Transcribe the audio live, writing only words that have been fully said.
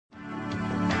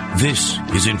This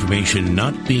is information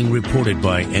not being reported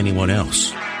by anyone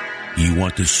else. You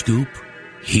want the scoop?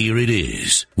 Here it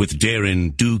is with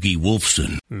Darren Doogie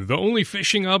Wolfson. The only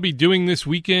fishing I'll be doing this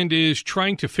weekend is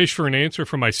trying to fish for an answer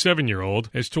from my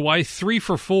 7-year-old as to why 3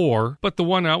 for 4, but the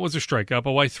one out was a strikeout,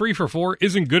 but why 3 for 4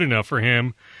 isn't good enough for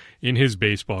him in his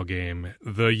baseball game.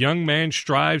 The young man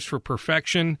strives for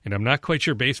perfection, and I'm not quite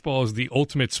sure baseball is the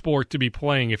ultimate sport to be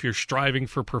playing if you're striving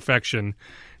for perfection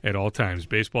at all times.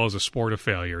 Baseball is a sport of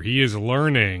failure. He is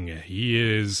learning. He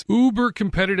is uber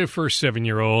competitive for a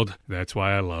 7-year-old. That's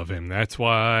why I love him. That's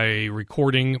why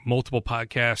recording multiple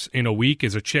podcasts in a week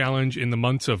is a challenge in the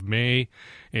months of May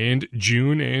and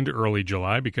June and early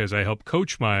July, because I help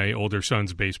coach my older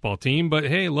son's baseball team. But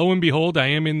hey, lo and behold, I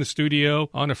am in the studio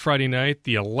on a Friday night,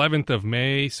 the 11th of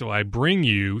May, so I bring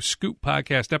you Scoop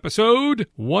Podcast episode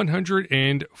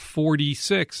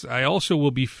 146. I also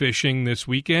will be fishing this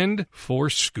weekend for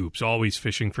scoops, always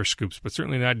fishing for scoops, but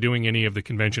certainly not doing any of the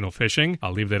conventional fishing.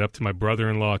 I'll leave that up to my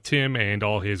brother-in-law, Tim, and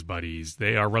all his buddies.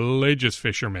 They are religious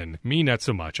fishermen. Me, not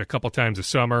so much. A couple times a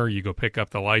summer, you go pick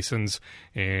up the license,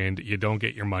 and you don't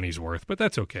get your money's worth, but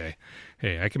that's okay.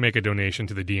 Hey, I can make a donation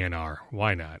to the DNR.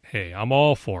 Why not? Hey, I'm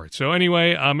all for it. So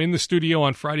anyway, I'm in the studio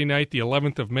on Friday night, the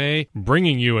 11th of May,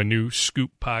 bringing you a new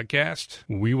Scoop podcast.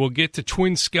 We will get to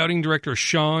Twins scouting director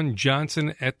Sean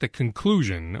Johnson at the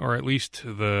conclusion, or at least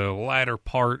the latter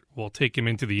part. We'll take him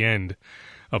into the end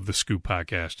of the Scoop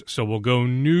podcast. So we'll go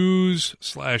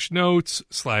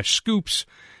news/notes/scoops.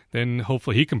 Then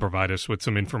hopefully he can provide us with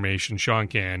some information, Sean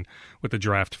can, with the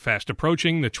draft fast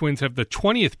approaching. The Twins have the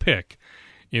 20th pick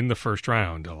in the first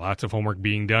round. Lots of homework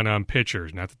being done on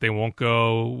pitchers. Not that they won't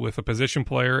go with a position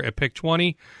player at pick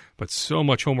 20, but so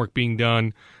much homework being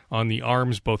done on the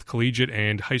arms, both collegiate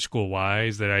and high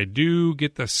school-wise, that I do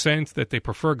get the sense that they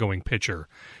prefer going pitcher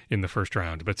in the first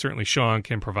round. But certainly Sean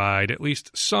can provide at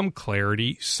least some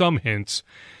clarity, some hints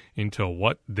into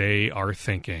what they are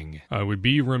thinking. I would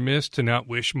be remiss to not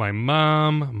wish my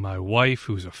mom, my wife,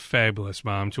 who's a fabulous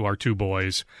mom to our 2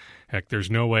 boys. Heck, there's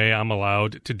no way I'm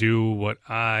allowed to do what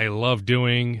I love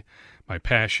doing, my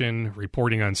passion,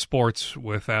 reporting on sports,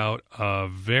 without a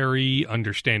very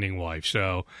understanding wife.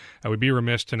 So I would be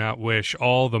remiss to not wish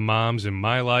all the moms in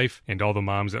my life and all the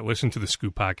moms that listen to the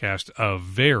Scoop podcast a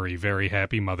very, very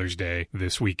happy Mother's Day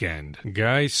this weekend.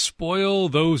 Guys, spoil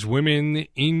those women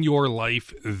in your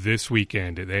life this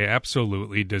weekend. They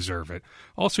absolutely deserve it.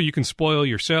 Also, you can spoil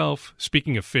yourself.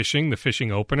 Speaking of fishing, the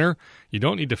fishing opener, you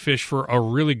don't need to fish for a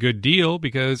really good deal,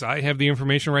 because I have the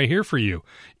information right here for you.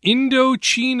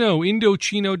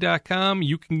 Indochino.com.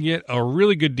 You can get a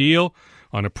really good deal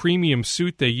on a premium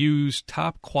suit. They use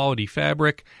top quality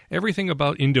fabric. Everything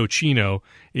about Indochino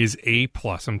is A+.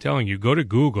 I'm telling you, go to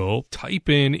Google, type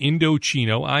in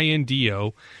Indochino,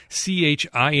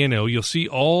 Indochino. You'll see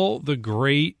all the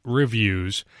great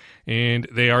reviews, and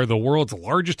they are the world's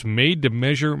largest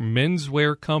made-to-measure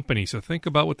menswear company. So think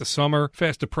about, with the summer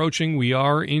fast approaching, we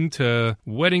are into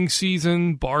wedding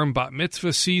season, bar and bat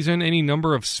mitzvah season, any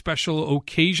number of special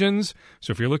occasions.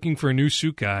 So if you're looking for a new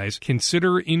suit, guys,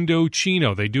 consider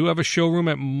Indochino. They do have a showroom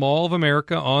at Mall of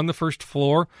America on the first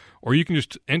floor, or you can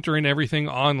just enter in everything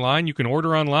online. You can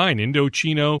order online,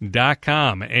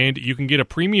 Indochino.com, and you can get a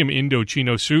premium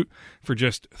Indochino suit for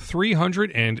just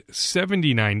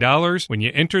 $379 when you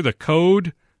enter the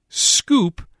code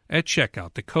SCOOP at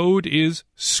checkout. The code is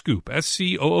SCOOP,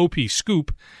 SCOOP,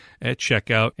 SCOOP at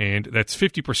checkout, and that's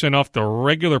 50% off the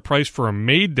regular price for a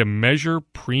made-to-measure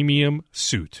premium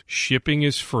suit. Shipping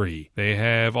is free. They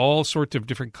have all sorts of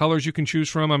different colors you can choose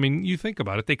from. I mean, you think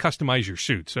about it, they customize your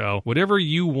suit. So whatever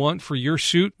you want for your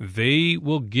suit, they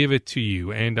will give it to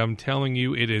you, and I'm telling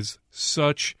you, it is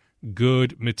such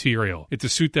good material. It's a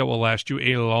suit that will last you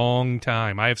a long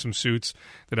time. I have some suits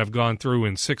that I've gone through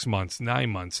in 6 months, 9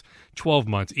 months, 12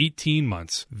 months, 18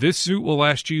 months. This suit will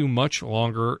last you much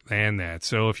longer than that.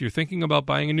 So if you're thinking about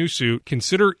buying a new suit,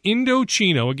 consider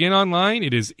Indochino. Again, online,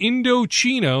 it is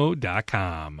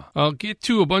Indochino.com. I'll get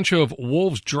to a bunch of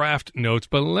Wolves draft notes,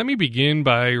 but let me begin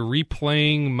by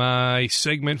replaying my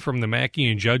segment from the Mackey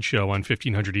and Judd show on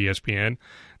 1500 ESPN.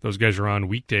 Those guys are on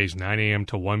weekdays, 9 a.m.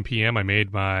 to 1 p.m. I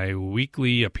made my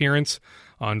weekly appearance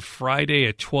on Friday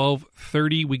at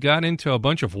 12:30. We got into a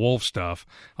bunch of Wolf stuff.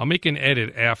 I'll make an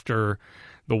edit after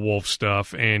the Wolf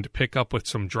stuff and pick up with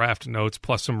some draft notes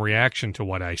plus some reaction to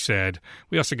what I said.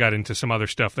 We also got into some other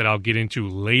stuff that I'll get into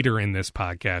later in this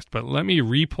podcast. But let me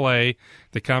replay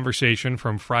the conversation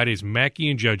from Friday's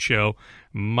Mackey and Judd show.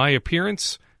 My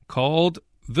appearance called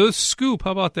The Scoop.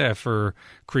 How about that for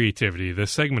creativity? The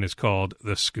segment is called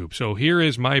The Scoop. So here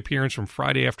is my appearance from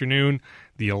Friday afternoon,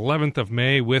 the 11th of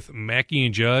May, with Mackey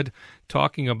and Judd,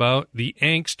 talking about the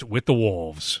angst with the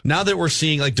Wolves. Now that we're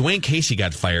seeing, like, Dwayne Casey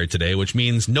got fired today, which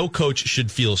means no coach should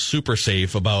feel super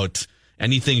safe about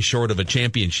anything short of a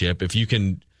championship. If you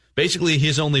can, basically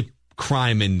his only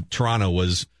crime in Toronto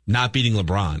was not beating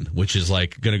LeBron, which is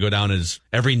like going to go down as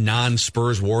every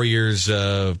non-Spurs Warriors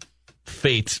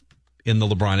fate in the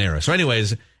LeBron era. So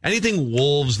anyways, anything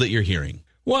Wolves that you're hearing?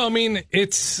 Well, I mean,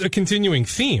 it's a continuing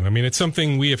theme. I mean, it's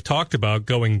something we have talked about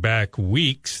going back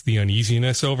weeks, the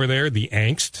uneasiness over there, the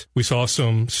angst. We saw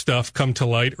some stuff come to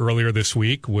light earlier this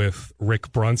week with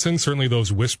Rick Brunson. Certainly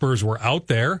those whispers were out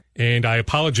there, and I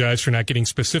apologize for not getting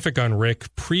specific on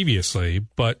Rick previously,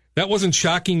 but that wasn't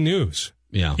shocking news.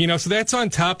 Yeah. You know, so that's on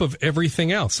top of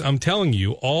everything else. I'm telling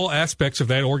you, all aspects of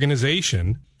that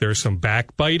organization, there's some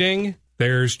backbiting.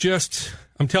 There's just,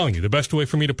 I'm telling you, the best way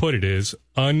for me to put it is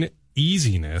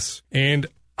uneasiness. And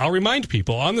I'll remind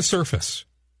people, on the surface,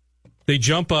 they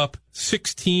jump up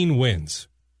 16 wins.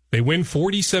 They win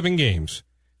 47 games.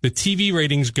 The TV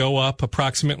ratings go up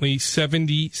approximately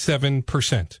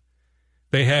 77%.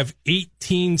 They have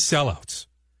 18 sellouts.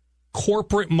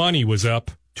 Corporate money was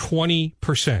up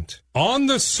 20%. On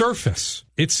the surface,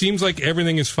 it seems like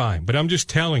everything is fine, but I'm just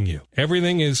telling you,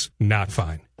 everything is not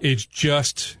fine. It's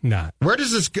just not. Where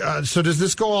does this so does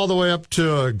this go all the way up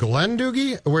to Glenn,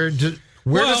 Doogie? Where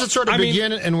does it sort of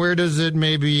begin, and where does it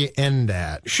maybe end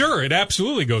at? Sure, it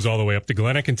absolutely goes all the way up to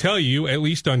Glenn. I can tell you, at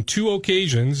least on 2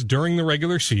 occasions during the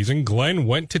regular season, Glenn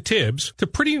went to Tibbs to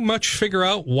pretty much figure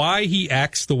out why he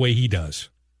acts the way he does.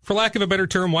 For lack of a better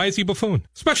term, why is he a buffoon?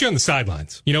 Especially on the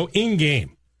sidelines. You know,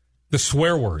 in-game, the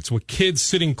swear words with kids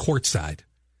sitting courtside.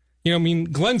 You know, I mean,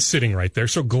 Glenn's sitting right there,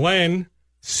 so Glenn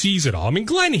sees it all. I mean,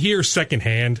 Glenn hears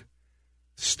secondhand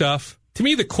stuff. To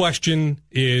me, the question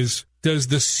is, does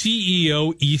the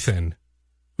CEO, Ethan,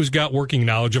 who's got working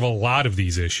knowledge of a lot of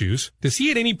these issues, does he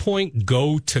at any point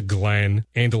go to Glenn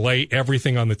and lay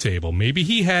everything on the table? Maybe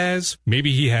he has,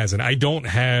 maybe he hasn't. I don't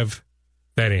have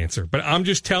that answer. But I'm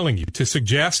just telling you, to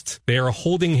suggest they are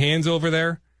holding hands over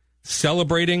there,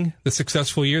 celebrating the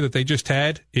successful year that they just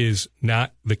had, is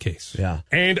not the case. Yeah.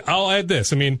 And I'll add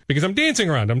this. I mean, because I'm dancing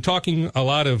around, I'm talking a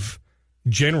lot of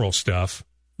general stuff.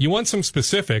 You want some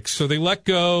specifics, so they let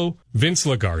go Vince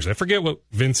LaGarza. I forget what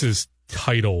Vince's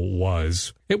title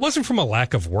was. It wasn't from a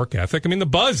lack of work ethic. I mean, the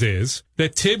buzz is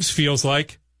that Tibbs feels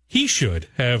like he should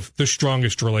have the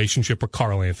strongest relationship with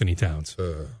Karl Anthony Towns.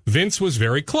 Vince was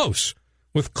very close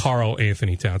with Karl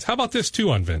Anthony Towns. How about this,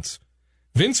 too, on Vince?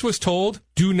 Vince was told,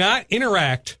 do not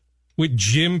interact with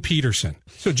Jim Peterson.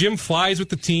 So Jim flies with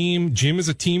the team. Jim is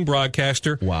a team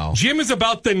broadcaster. Wow. Jim is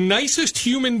about the nicest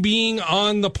human being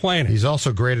on the planet. He's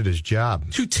also great at his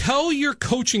job. To tell your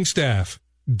coaching staff,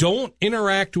 don't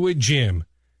interact with Jim,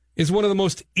 is one of the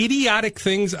most idiotic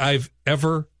things I've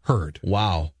ever heard.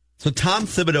 Wow. So Tom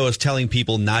Thibodeau is telling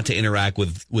people not to interact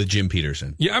with Jim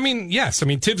Peterson. Yeah, I mean, yes. I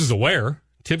mean, Tibbs is aware.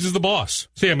 Tibbs is the boss.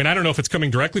 See, I mean, I don't know if it's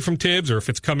coming directly from Tibbs or if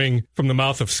it's coming from the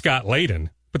mouth of Scott Layden,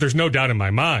 but there's no doubt in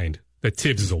my mind that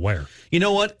Tibbs is aware. You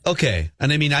know what? Okay.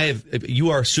 And I mean,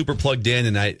 you are super plugged in,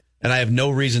 and I have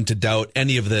no reason to doubt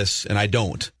any of this, and I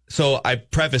don't. So I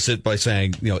preface it by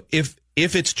saying, you know, if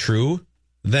it's true,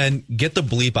 then get the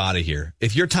bleep out of here.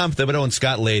 If you're Tom Thibodeau and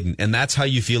Scott Layden, and that's how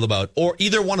you feel about, or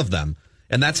either one of them,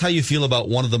 and that's how you feel about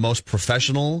one of the most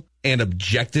professional and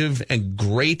objective and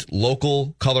great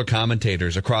local color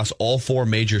commentators across all 4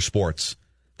 major sports.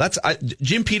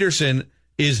 Jim Peterson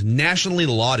is nationally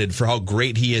lauded for how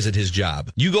great he is at his job.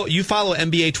 You follow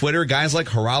NBA Twitter, guys like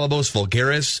Haralabos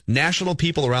Vulgaris, national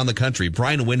people around the country,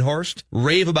 Brian Windhorst,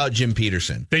 rave about Jim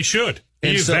Peterson. They should.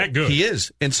 He is that good. He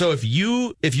is. And so if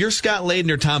you're Scott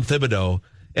Layden or Tom Thibodeau,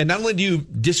 and not only do you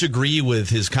disagree with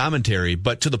his commentary,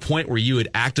 but to the point where you would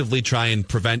actively try and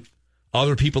prevent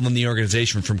other people in the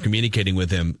organization from communicating with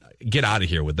him, get out of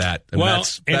here with that. And I know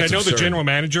absurd. The general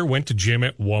manager went to Jim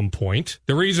at one point.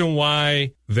 The reason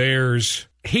why there's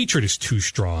hatred is too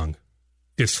strong,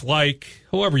 dislike,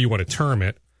 however you want to term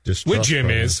it, with Jim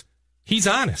is he's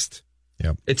honest.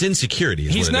 Yep. It's insecurity.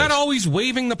 He's not always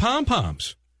waving the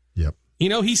pom-poms. Yep. You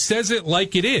know, he says it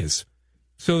like it is.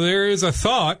 So there is a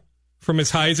thought from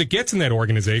as high as it gets in that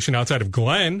organization outside of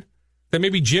Glenn that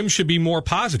maybe Jim should be more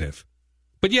positive.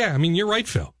 But yeah, I mean, you're right,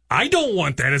 Phil. I don't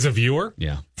want that as a viewer.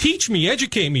 Yeah. Teach me,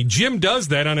 educate me. Jim does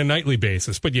that on a nightly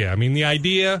basis. But yeah, I mean, the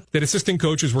idea that assistant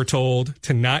coaches were told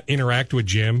to not interact with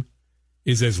Jim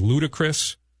is as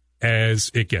ludicrous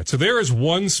as it gets. So there is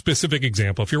one specific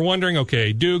example. If you're wondering,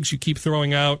 okay, Dukes, you keep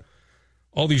throwing out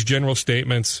all these general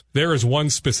statements. There is one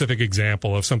specific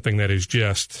example of something that is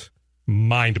just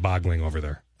mind-boggling over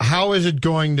there. How is it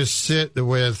going to sit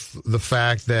with the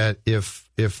fact that if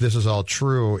if this is all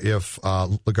true, if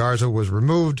LaGarza was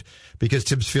removed because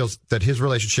Tibbs feels that his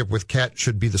relationship with Cat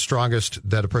should be the strongest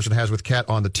that a person has with Cat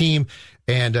on the team.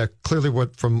 And clearly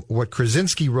from what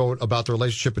Krasinski wrote about the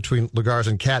relationship between LaGarza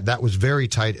and Cat, that was very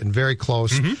tight and very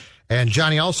close. Mm-hmm. And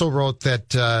Johnny also wrote that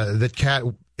Cat,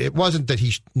 it wasn't that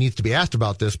he needs to be asked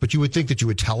about this, but you would think that you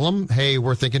would tell him, hey,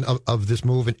 we're thinking of this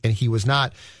move, and he was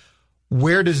not.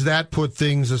 Where does that put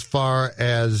things as far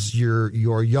as your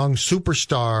young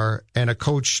superstar and a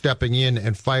coach stepping in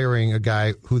and firing a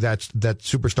guy who that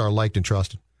superstar liked and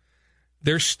trusted?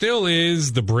 There still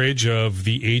is the bridge of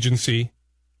the agency,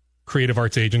 Creative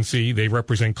Arts Agency. They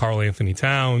represent Karl Anthony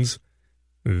Towns.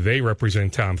 They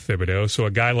represent Tom Thibodeau. So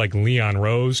a guy like Leon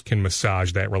Rose can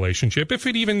massage that relationship if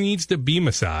it even needs to be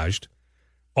massaged.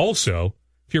 Also,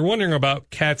 if you're wondering about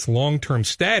Cat's long-term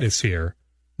status here,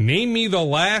 name me the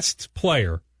last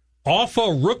player off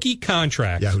a rookie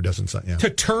contract who doesn't sign,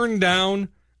 to turn down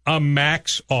a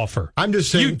max offer. I'm just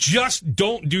saying. You just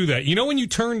don't do that. You know when you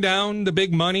turn down the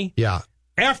big money? Yeah.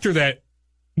 After that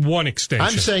one extension.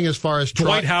 I'm saying as far as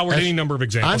Dwight Howard, any number of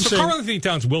examples. So Karl Anthony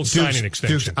Towns will sign an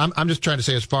extension. I'm just trying to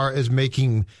say as far as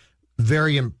making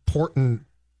very important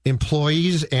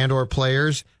employees and or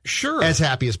players as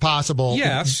happy as possible.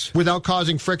 Yes. Without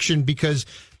causing friction because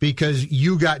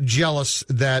you got jealous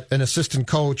that an assistant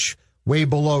coach way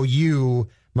below you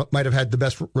might have had the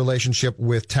best relationship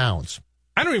with Towns.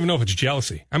 I don't even know if it's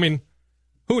jealousy. I mean,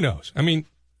 who knows? I mean,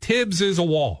 Tibbs is a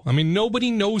wall. I mean, nobody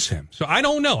knows him. So I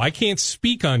don't know. I can't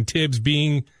speak on Tibbs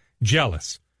being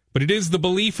jealous. But it is the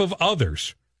belief of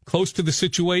others close to the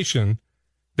situation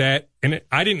that, and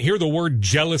I didn't hear the word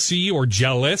jealousy or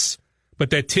jealous, but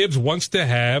that Tibbs wants to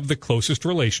have the closest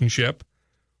relationship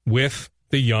with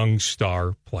the young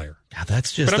star player. Yeah,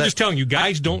 that's just. But I'm just telling you,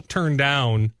 guys don't turn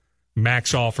down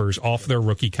max offers off their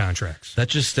rookie contracts. That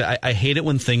just, I hate it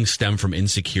when things stem from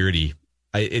insecurity.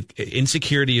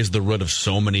 Insecurity is the root of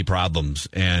so many problems,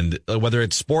 and whether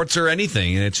it's sports or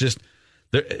anything, and it's just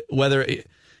whether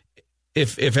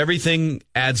if everything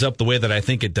adds up the way that I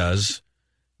think it does,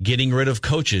 getting rid of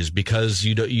coaches because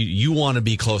you want to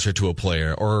be closer to a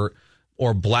player, or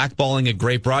blackballing a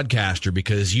great broadcaster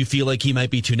because you feel like he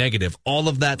might be too negative. All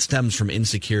of that stems from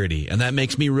insecurity, and that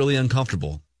makes me really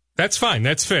uncomfortable. That's fine.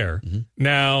 That's fair. Mm-hmm.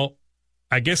 Now,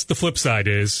 I guess the flip side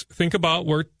is, think about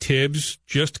where Tibbs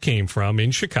just came from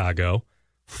in Chicago,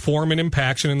 Foreman and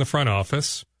Paxson in the front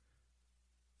office,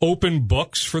 open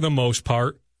books for the most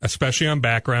part, especially on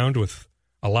background with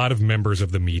a lot of members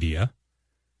of the media.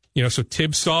 You know, so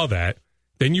Tibbs saw that.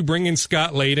 Then you bring in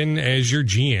Scott Layden as your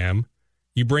GM.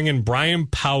 You bring in Brian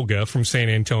Pauga from San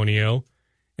Antonio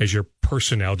as your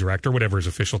personnel director, whatever his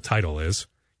official title is.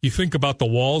 You think about the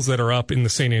walls that are up in the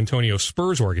San Antonio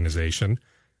Spurs organization.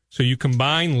 So you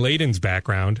combine Layden's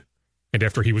background, and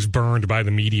after he was burned by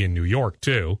the media in New York,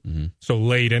 too. Mm-hmm. So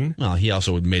Layden. Well, he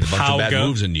also made a bunch of bad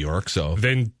moves in New York, so.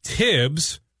 Then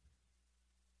Tibbs.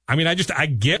 I mean, I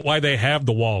get why they have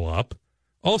the wall up.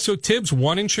 Also, Tibbs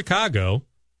won in Chicago,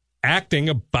 acting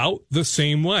about the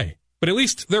same way. But at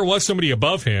least there was somebody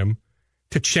above him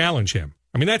to challenge him.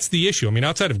 I mean, that's the issue. I mean,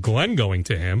 outside of Glenn going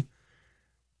to him.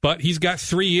 But he's got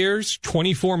 3 years,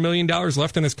 $24 million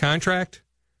left in his contract.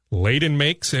 Layden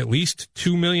makes at least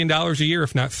 $2 million a year,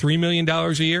 if not $3 million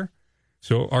a year.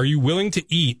 So are you willing to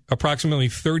eat approximately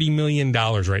 $30 million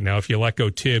right now if you let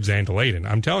go Tibbs and Layden?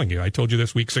 I'm telling you, I told you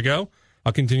this weeks ago.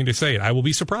 I'll continue to say it. I will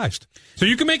be surprised. So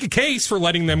you can make a case for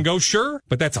letting them go, sure,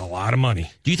 but that's a lot of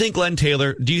money. Do you think Glenn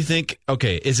Taylor, is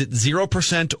it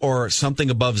 0% or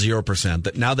something above 0%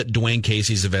 that now that Dwayne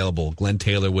Casey's available, Glenn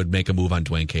Taylor would make a move on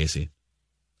Dwayne Casey?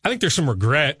 I think there's some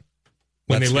regret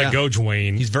when they let go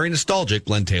Dwayne. He's very nostalgic,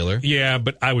 Glenn Taylor. Yeah,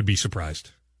 but I would be surprised.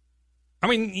 I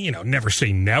mean, never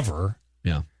say never.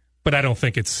 Yeah. But I don't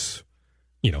think it's,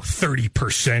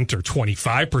 30% or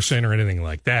 25% or anything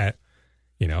like that.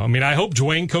 I mean, I hope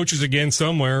Dwayne coaches again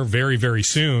somewhere very, very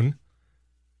soon.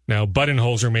 Now,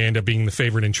 Budenholzer may end up being the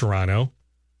favorite in Toronto.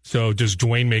 So does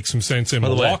Dwayne make some sense in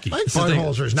Milwaukee? I think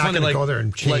Budenholzer is not going to go there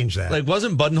and change that. Like,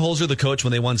 wasn't Budenholzer the coach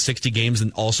when they won 60 games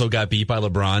and also got beat by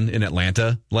LeBron in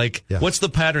Atlanta? What's the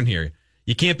pattern here?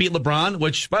 You can't beat LeBron,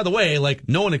 which, by the way,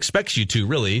 no one expects you to,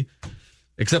 really,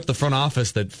 except the front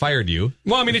office that fired you.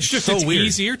 Well, I mean, it's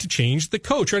easier to change the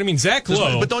coach, right? I mean, Zach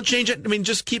Lowe. But don't change it. I mean,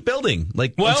 just keep building.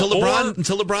 Until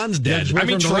LeBron's dead. I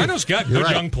mean, Toronto's got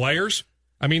good young players.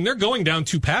 I mean, they're going down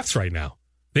two paths right now.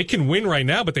 They can win right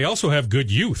now, but they also have good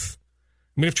youth.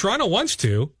 I mean, if Toronto wants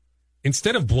to,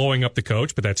 instead of blowing up the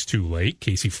coach, but that's too late,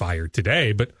 Casey fired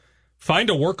today, but find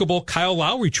a workable Kyle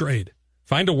Lowry trade.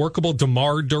 Find a workable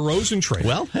DeMar DeRozan trade.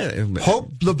 Well,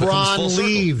 hope LeBron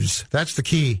leaves. That's the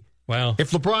key. Well,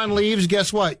 if LeBron leaves,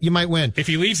 guess what? You might win. If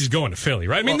he leaves, he's going to Philly,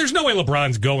 right? I mean, there's no way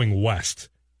LeBron's going west.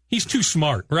 He's too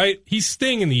smart, right? He's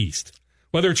staying in the East.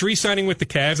 Whether it's re-signing with the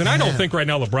Cavs, and I don't think right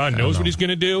now LeBron knows what he's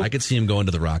going to do. I could see him going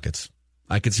to the Rockets.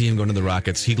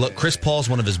 Chris Paul's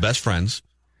one of his best friends.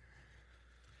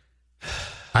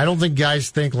 I don't think guys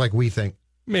think like we think.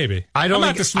 Maybe. I don't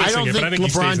think LeBron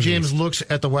LeBron James looks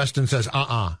at the West and says,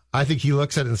 I think he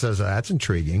looks at it and says, that's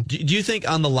intriguing. Do you think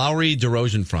on the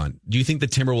Lowry-DeRozan front, do you think the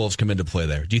Timberwolves come into play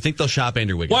there? Do you think they'll shop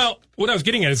Andrew Wiggins? Well, what I was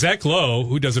getting at is Zach Lowe,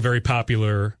 who does a very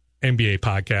popular NBA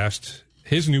podcast,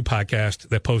 his new podcast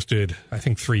that posted, I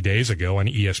think, 3 days ago on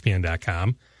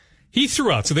ESPN.com, he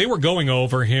threw out, so they were going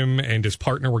over, him and his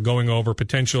partner were going over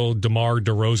potential DeMar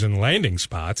DeRozan landing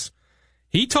spots.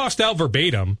 He tossed out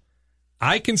verbatim,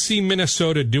 I can see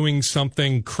Minnesota doing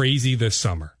something crazy this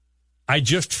summer. I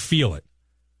just feel it.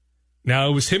 Now,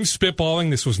 it was him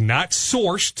spitballing. This was not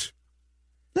sourced.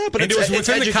 No, but and it was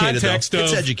within the context of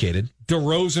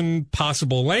DeRozan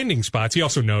possible landing spots. He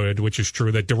also noted, which is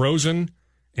true, that DeRozan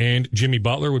and Jimmy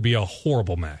Butler would be a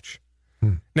horrible match.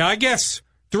 Now, I guess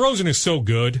DeRozan is so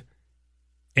good,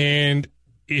 and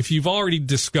if you've already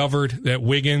discovered that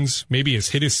Wiggins maybe has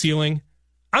hit his ceiling,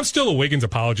 I'm still a Wiggins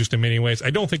apologist in many ways. I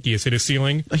don't think he has hit his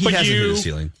ceiling. He hasn't hit his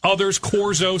ceiling. Others,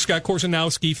 Scott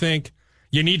Korzenowski, think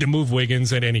you need to move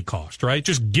Wiggins at any cost, right?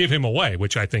 Just give him away,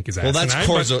 which I think is asinine.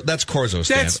 Well, that's Corzo's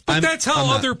stance. That's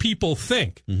how other people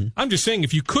think. Mm-hmm. I'm just saying,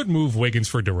 if you could move Wiggins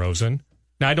for DeRozan,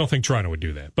 now I don't think Toronto would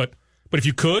do that, but if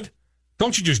you could,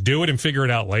 don't you just do it and figure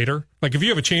it out later? Like, if you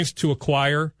have a chance to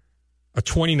acquire a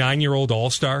 29-year-old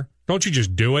all-star, don't you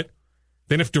just do it?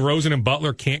 Then if DeRozan and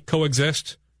Butler can't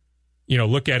coexist,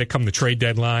 look at it come the trade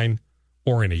deadline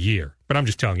or in a year. But I'm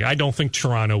just telling you, I don't think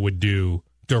Toronto would do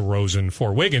DeRozan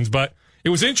for Wiggins. But it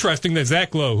was interesting that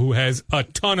Zach Lowe, who has a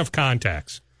ton of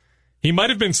contacts, he might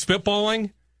have been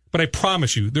spitballing, but I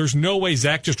promise you, there's no way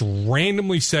Zach just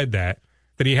randomly said that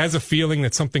he has a feeling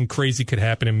that something crazy could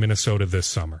happen in Minnesota this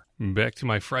summer. Back to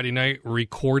my Friday night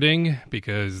recording,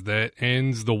 because that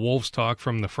ends the Wolves talk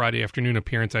from the Friday afternoon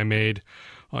appearance I made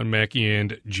on Mackey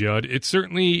and Judd. It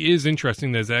certainly is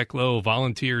interesting that Zach Lowe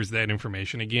volunteers that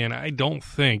information. Again, I don't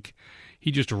think he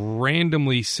just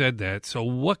randomly said that. So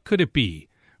what could it be?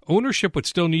 Ownership would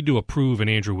still need to approve an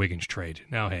Andrew Wiggins trade.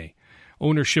 Now, hey,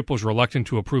 ownership was reluctant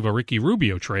to approve a Ricky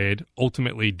Rubio trade,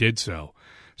 ultimately did so.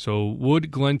 So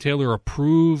would Glenn Taylor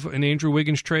approve an Andrew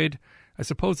Wiggins trade? I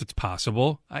suppose it's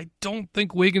possible. I don't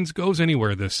think Wiggins goes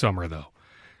anywhere this summer, though.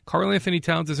 Karl Anthony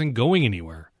Towns isn't going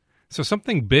anywhere. So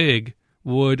something big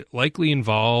would likely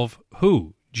involve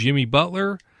who? Jimmy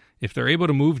Butler? If they're able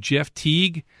to move Jeff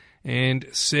Teague and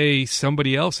say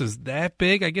somebody else is that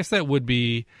big, I guess that would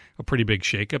be a pretty big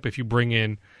shakeup if you bring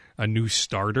in a new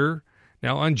starter.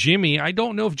 Now, on Jimmy, I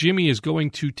don't know if Jimmy is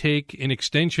going to take an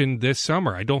extension this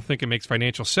summer. I don't think it makes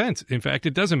financial sense. In fact,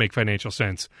 it doesn't make financial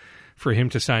sense for him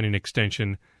to sign an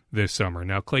extension this summer.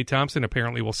 Now, Klay Thompson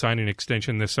apparently will sign an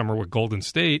extension this summer with Golden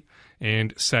State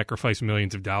and sacrifice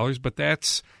millions of dollars, but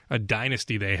that's a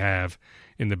dynasty they have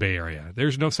in the Bay Area.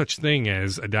 There's no such thing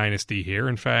as a dynasty here.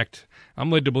 In fact, I'm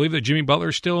led to believe that Jimmy Butler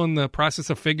is still in the process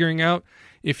of figuring out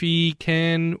if he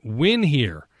can win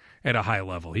here at a high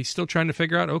level. He's still trying to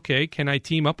figure out, okay, can I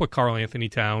team up with Karl Anthony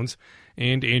Towns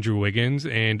and Andrew Wiggins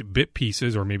and bit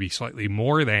pieces, or maybe slightly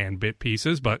more than bit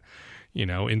pieces, but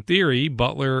in theory,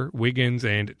 Butler, Wiggins,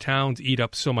 and Towns eat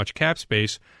up so much cap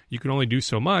space, you can only do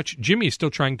so much. Jimmy is still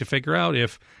trying to figure out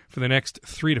if, for the next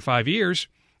 3 to 5 years,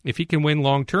 if he can win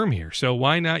long-term here. So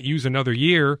why not use another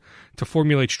year to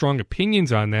formulate strong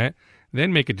opinions on that,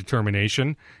 then make a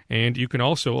determination? And you can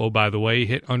also, oh, by the way,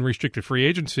 hit unrestricted free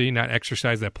agency, not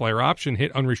exercise that player option,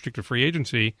 hit unrestricted free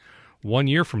agency 1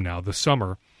 year from now, the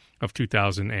summer of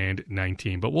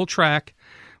 2019. But we'll track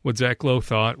what Zach Lowe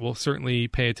thought. We'll certainly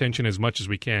pay attention as much as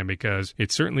we can because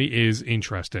it certainly is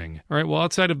interesting. All right, well,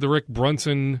 outside of the Rick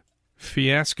Brunson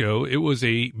fiasco, it was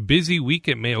a busy week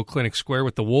at Mayo Clinic Square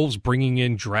with the Wolves bringing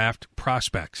in draft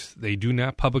prospects. They do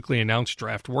not publicly announce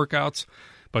draft workouts,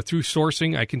 but through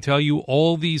sourcing, I can tell you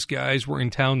all these guys were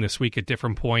in town this week at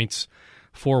different points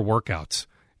for workouts.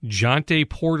 Jonte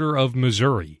Porter of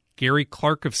Missouri, Gary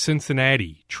Clark of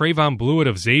Cincinnati, Trayvon Blewett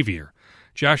of Xavier,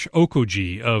 Josh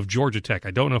Okogie of Georgia Tech.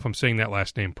 I don't know if I'm saying that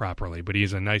last name properly, but he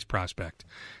is a nice prospect.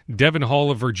 Devin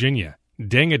Hall of Virginia,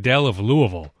 Deng Adele of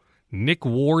Louisville, Nick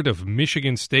Ward of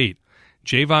Michigan State,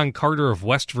 Javon Carter of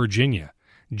West Virginia,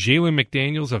 Jalen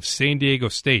McDaniels of San Diego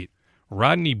State,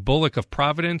 Rodney Bullock of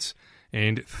Providence,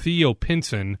 and Theo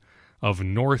Pinson of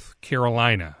North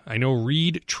Carolina. I know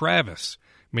Reed Travis,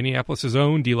 Minneapolis'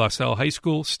 own De La Salle High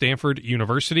School, Stanford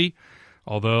University,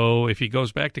 Although if he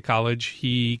goes back to college,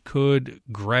 he could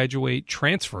graduate,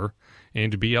 transfer,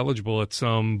 and be eligible at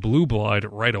some blue blood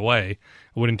right away.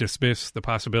 I wouldn't dismiss the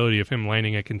possibility of him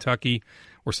landing at Kentucky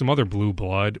or some other blue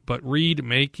blood, but Reed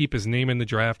may keep his name in the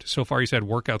draft. So far, he's had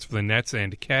workouts for the Nets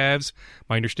and Cavs.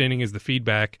 My understanding is the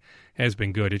feedback has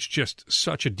been good. It's just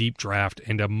such a deep draft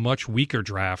and a much weaker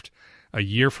draft a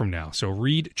year from now. So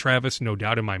Reed Travis, no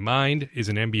doubt in my mind, is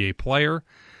an NBA player,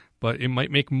 but it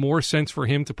might make more sense for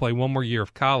him to play one more year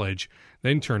of college,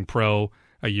 then turn pro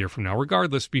a year from now.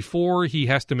 Regardless, before he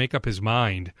has to make up his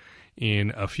mind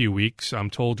in a few weeks, I'm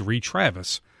told Reed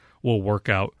Travis will work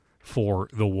out for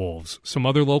the Wolves. Some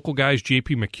other local guys,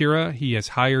 JP McCura, he has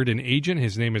hired an agent.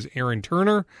 His name is Aaron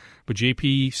Turner, but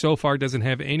JP so far doesn't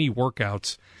have any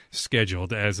workouts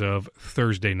scheduled as of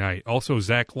Thursday night. Also,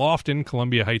 Zach Lofton,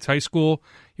 Columbia Heights High School.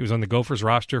 He was on the Gophers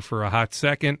roster for a hot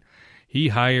second. He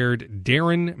hired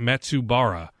Darren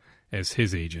Matsubara as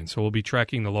his agent. So we'll be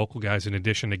tracking the local guys in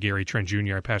addition to Gary Trent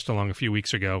Jr. I passed along a few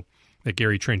weeks ago that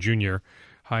Gary Trent Jr.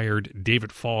 hired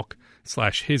David Falk /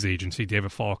 his agency.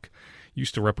 David Falk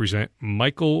used to represent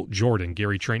Michael Jordan.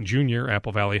 Gary Trent Jr.,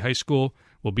 Apple Valley High School,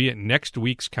 will be at next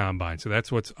week's Combine. So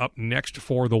that's what's up next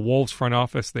for the Wolves front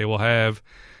office. They will have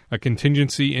a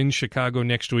contingency in Chicago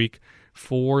next week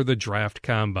for the draft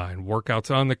Combine.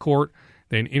 Workouts on the court,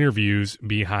 then interviews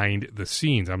behind the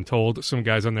scenes. I'm told some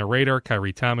guys on their radar,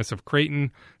 Kyrie Thomas of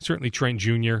Creighton, certainly Trent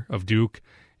Jr. of Duke,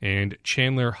 and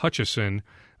Chandler Hutchison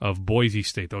of Boise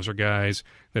State. Those are guys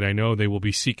that I know they will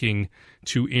be seeking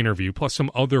to interview, plus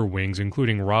some other wings,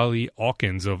 including Riley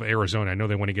Alkins of Arizona. I know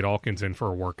they want to get Alkins in for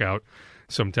a workout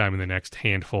sometime in the next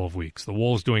handful of weeks. The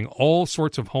Wolves doing all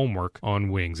sorts of homework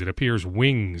on wings. It appears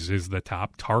wings is the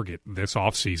top target this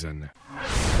offseason.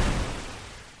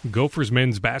 Gophers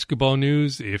men's basketball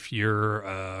news. If you're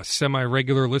a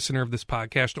semi-regular listener of this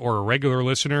podcast or a regular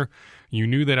listener, you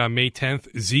knew that on May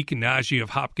 10th, Zeke Naji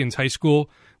of Hopkins High School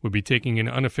would be taking an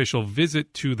unofficial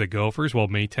visit to the Gophers. Well,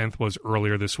 May 10th was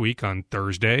earlier this week on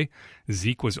Thursday.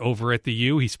 Zeke was over at the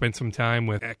U. He spent some time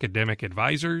with academic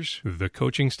advisors, the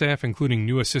coaching staff, including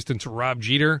new assistants Rob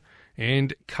Jeter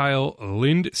and Kyle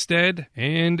Lindstedt.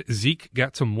 And Zeke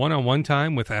got some one-on-one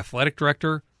time with athletic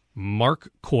director Mark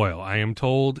Coyle. I am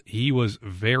told he was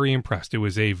very impressed. It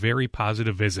was a very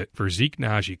positive visit for Zeke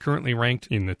Naji, currently ranked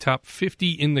in the top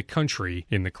 50 in the country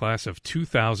in the class of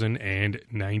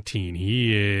 2019.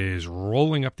 He is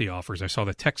rolling up the offers. I saw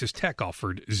that Texas Tech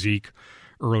offered Zeke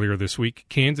earlier this week.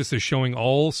 Kansas is showing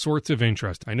all sorts of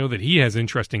interest. I know that he has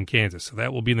interest in Kansas, so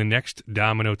that will be the next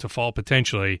domino to fall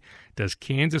potentially. Does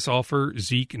Kansas offer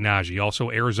Zeke Naji?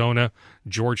 Also, Arizona,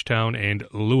 Georgetown, and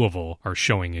Louisville are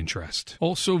showing interest.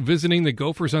 Also visiting the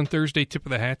Gophers on Thursday, tip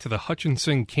of the hat to the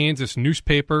Hutchinson, Kansas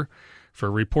newspaper for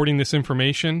reporting this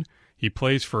information. He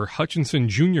plays for Hutchinson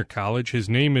Junior College. His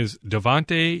name is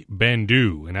Devontae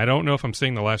Bandu, and I don't know if I'm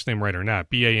saying the last name right or not.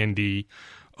 Bandoo.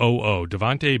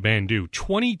 Devontae Bandu,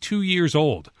 22 years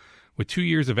old, with 2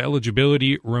 years of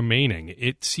eligibility remaining.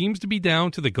 It seems to be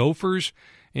down to the Gophers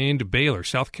and Baylor.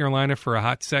 South Carolina, for a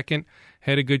hot second,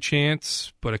 had a good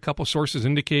chance, but a couple sources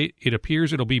indicate it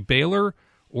appears it'll be Baylor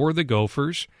or the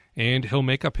Gophers, and he'll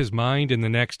make up his mind in the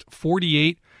next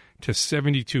 48 to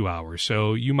 72 hours.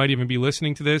 So you might even be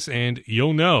listening to this, and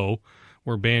you'll know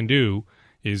where Bandu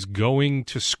is going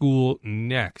to school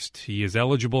next. He is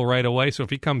eligible right away, so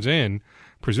if he comes in,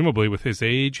 presumably with his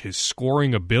age, his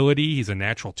scoring ability, he's a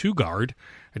natural two-guard.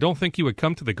 I don't think he would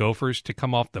come to the Gophers to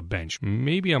come off the bench.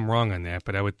 Maybe I'm wrong on that,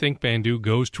 but I would think Bandu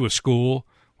goes to a school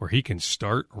where he can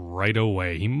start right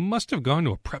away. He must have gone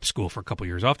to a prep school for a couple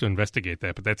years. I'll have to investigate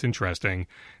that, but that's interesting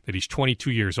that he's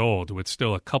 22 years old with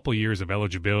still a couple years of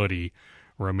eligibility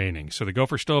remaining. So the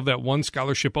Gophers still have that one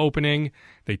scholarship opening.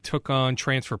 They took on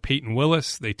transfer Peyton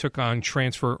Willis. They took on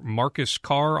transfer Marcus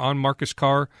Carr,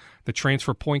 the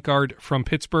transfer point guard from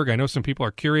Pittsburgh. I know some people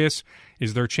are curious.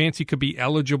 Is there a chance he could be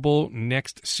eligible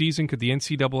next season? Could the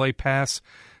NCAA pass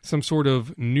some sort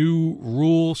of new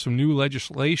rule, some new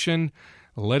legislation,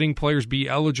 letting players be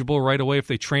eligible right away if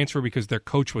they transfer because their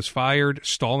coach was fired?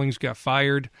 Stallings got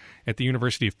fired at the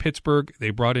University of Pittsburgh.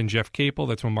 They brought in Jeff Capel.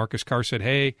 That's when Marcus Carr said,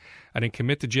 hey, I didn't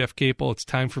commit to Jeff Capel. It's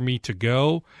time for me to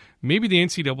go. Maybe the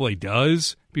NCAA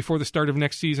does before the start of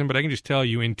next season, but I can just tell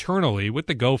you internally with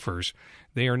the Gophers,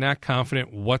 they are not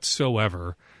confident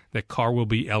whatsoever that Carr will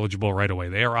be eligible right away.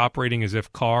 They are operating as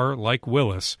if Carr, like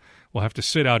Willis, will have to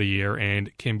sit out a year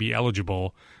and can be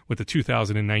eligible with the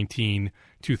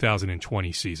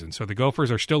 2019-2020 season. So the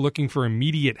Gophers are still looking for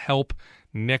immediate help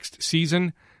next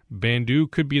season. Bandu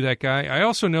could be that guy. I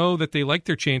also know that they like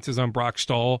their chances on Brock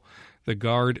Stahl, the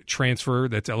guard transfer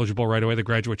that's eligible right away, the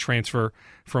graduate transfer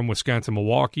from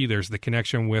Wisconsin-Milwaukee. There's the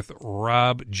connection with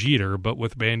Rob Jeter, but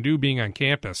with Bandu being on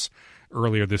campus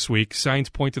earlier this week, signs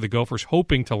point to the Gophers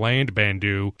hoping to land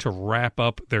Bandu to wrap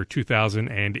up their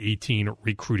 2018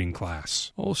 recruiting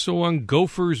class. Also on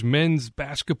Gophers men's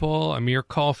basketball, Amir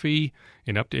Coffey,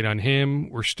 an update on him.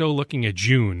 We're still looking at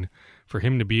June for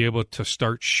him to be able to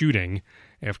start shooting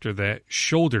after that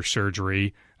shoulder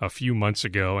surgery a few months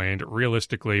ago. And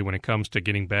realistically, when it comes to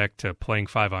getting back to playing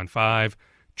 5-on-5,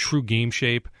 true game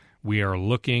shape, we are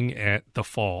looking at the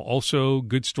fall. Also,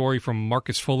 good story from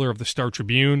Marcus Fuller of the Star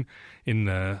Tribune in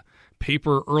the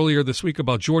paper earlier this week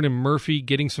about Jordan Murphy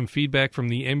getting some feedback from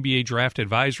the NBA Draft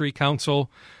Advisory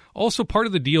Council. Also, part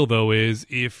of the deal, though, is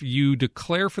if you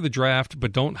declare for the draft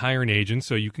but don't hire an agent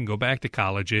so you can go back to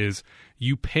college, is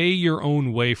you pay your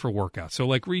own way for workouts. So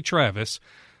like Reed Travis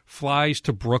flies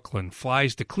to Brooklyn,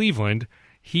 flies to Cleveland,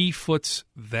 he foots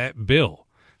that bill.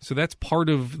 So that's part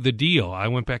of the deal. I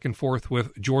went back and forth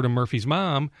with Jordan Murphy's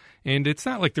mom, and it's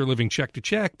not like they're living check to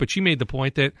check, but she made the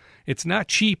point that it's not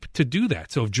cheap to do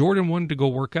that. So if Jordan wanted to go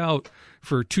work out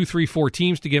for 2, 3, 4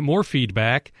 teams to get more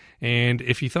feedback, and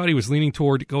if he thought he was leaning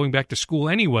toward going back to school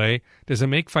anyway, does it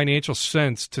make financial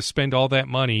sense to spend all that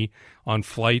money on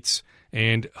flights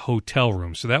and hotel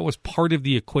rooms? So that was part of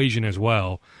the equation as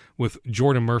well, with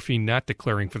Jordan Murphy not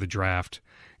declaring for the draft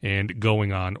and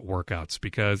going on workouts,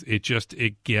 because it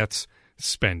gets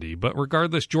spendy. But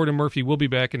regardless, Jordan Murphy will be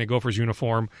back in a Gophers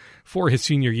uniform for his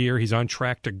senior year. He's on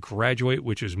track to graduate,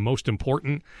 which is most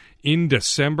important, in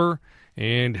December,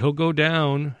 and he'll go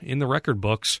down in the record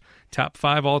books, top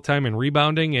 5 all-time in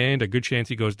rebounding, and a good chance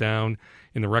he goes down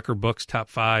in the record books, top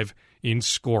 5 in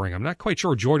scoring. I'm not quite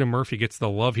sure Jordan Murphy gets the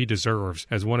love he deserves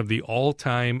as one of the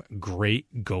all-time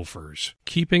great Gophers.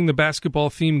 Keeping the basketball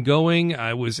theme going,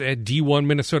 I was at D1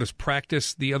 Minnesota's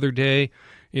practice the other day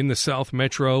in the South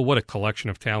Metro. What a collection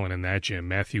of talent in that gym.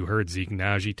 Matthew Hurd, Zeke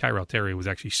Naji, Tyrell Terry was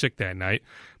actually sick that night,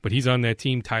 but he's on that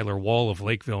team. Tyler Wall of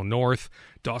Lakeville North,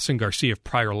 Dawson Garcia of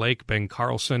Prior Lake, Ben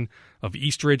Carlson of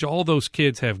Eastridge. All those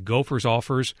kids have Gophers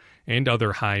offers and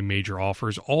other high major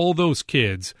offers. All those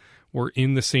kids were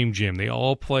in the same gym. They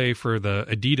all play for the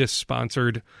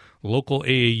Adidas-sponsored local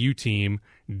AAU team,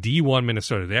 D1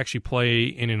 Minnesota. They actually play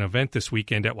in an event this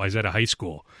weekend at Wayzata High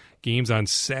School. Games on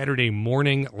Saturday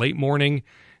morning, late morning.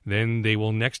 Then they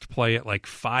will next play at like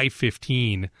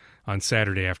 5:15 on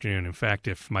Saturday afternoon. In fact,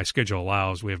 if my schedule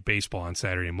allows, we have baseball on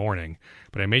Saturday morning.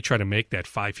 But I may try to make that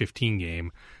 5:15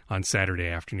 game on Saturday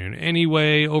afternoon.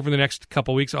 Anyway, over the next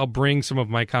couple weeks, I'll bring some of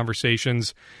my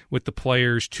conversations with the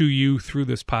players to you through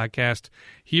this podcast.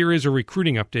 Here is a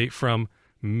recruiting update from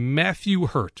Matthew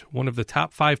Hurt, one of the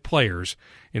top 5 players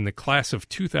in the class of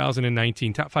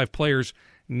 2019, top 5 players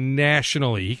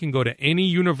nationally. He can go to any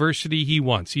university he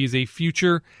wants. He is a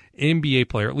future NBA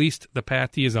player, at least the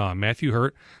path he is on. Matthew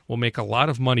Hurt will make a lot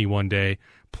of money one day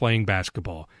playing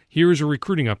basketball. Here is a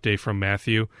recruiting update from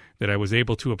Matthew that I was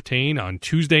able to obtain on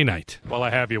Tuesday night. While I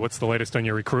have you, what's the latest on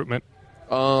your recruitment?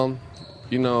 There's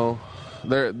been a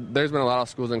lot of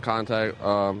schools in contact,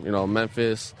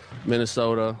 Memphis,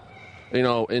 Minnesota,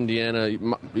 Indiana,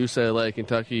 UCLA,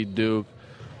 Kentucky, Duke.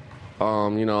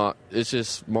 It's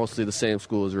just mostly the same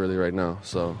schools really right now,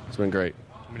 so it's been great.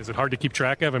 I mean, is it hard to keep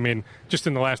track of? I mean, just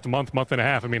in the last month and a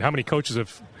half, I mean, how many coaches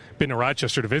have been to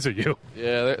Rochester to visit you?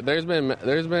 Yeah, there's been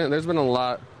a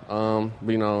lot.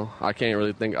 I can't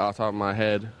really think off the top of my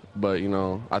head, but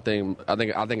I think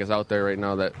it's out there right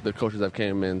now that the coaches have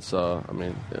came in. So I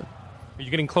mean, yeah. Are you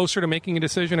getting closer to making a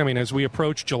decision? I mean, as we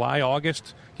approach July, August,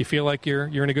 do you feel like you're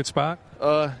in a good spot?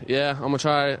 Yeah, I'm gonna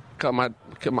try cut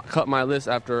my list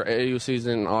after AAU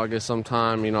season in August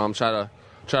sometime. I'm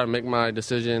try to make my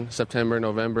decision September,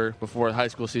 November before high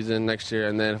school season next year,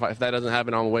 and then if that doesn't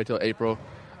happen, I'm gonna wait till April.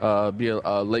 Be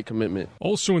a late commitment.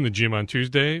 Also in the gym on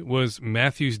Tuesday was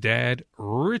Matthew's dad,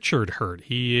 Richard Hurt.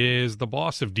 He is the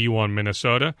boss of D1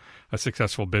 Minnesota, a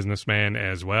successful businessman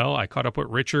as well. I caught up with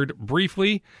Richard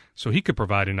briefly so he could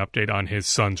provide an update on his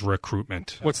son's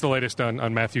recruitment. What's the latest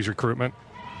on Matthew's recruitment?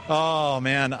 Oh,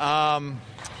 man. I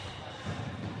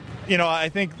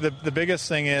think the biggest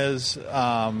thing is,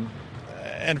 and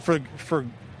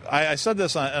I said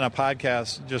this on a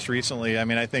podcast just recently. I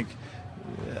mean, I think,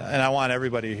 and I want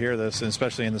everybody to hear this,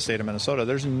 especially in the state of Minnesota,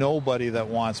 there's nobody that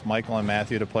wants Michael and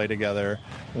Matthew to play together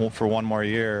for one more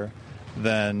year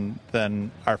than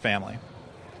our family.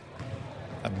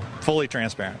 I'm fully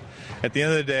transparent. At the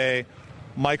end of the day,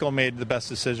 Michael made the best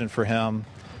decision for him.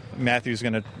 Matthew's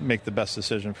going to make the best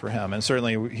decision for him. And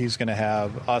certainly he's going to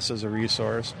have us as a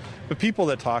resource. But people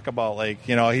that talk about,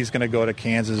 he's going to go to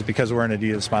Kansas because we're an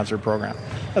Adidas-sponsored program,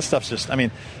 that stuff's just,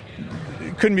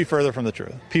 couldn't be further from the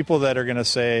truth. People that are going to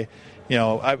say,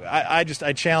 I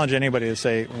challenge anybody to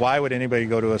say, why would anybody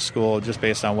go to a school just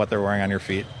based on what they're wearing on your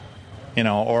feet,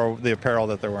 or the apparel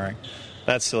that they're wearing?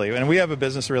 That's silly. And we have a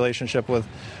business relationship with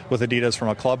Adidas from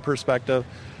a club perspective,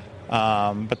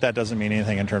 but that doesn't mean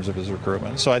anything in terms of his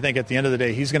recruitment. So I think at the end of the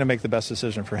day, he's going to make the best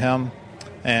decision for him.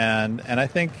 And I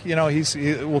think,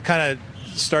 we'll kind of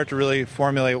start to really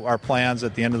formulate our plans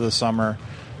at the end of the summer,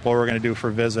 what we're going to do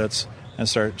for visits, and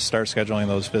start scheduling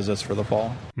those visits for the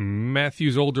fall.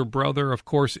 Matthew's older brother, of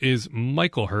course, is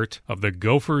Michael Hurt of the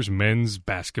Gophers men's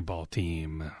basketball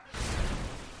team.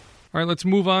 All right, let's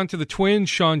move on to the Twins.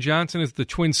 Sean Johnson is the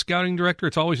Twins scouting director.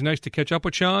 It's always nice to catch up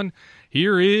with Sean.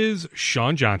 Here is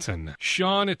Sean Johnson.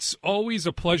 Sean, it's always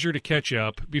a pleasure to catch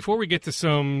up. Before we get to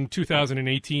some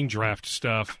 2018 draft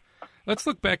stuff, let's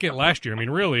look back at last year. I mean,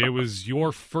 really, it was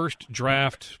your first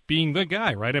draft being the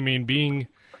guy, right? I mean, being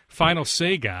final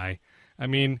say guy. I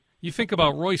mean, you think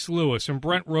about Royce Lewis and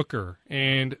Brent Rooker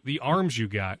and the arms you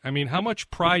got. I mean, how much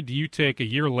pride do you take a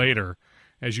year later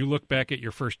as you look back at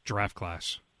your first draft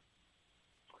class?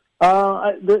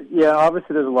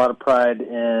 Obviously there's a lot of pride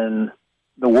in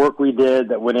the work we did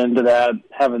that went into that,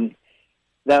 having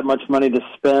that much money to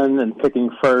spend and picking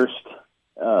first.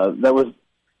 That was,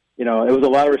 it was a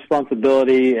lot of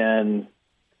responsibility, and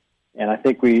I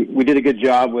think we did a good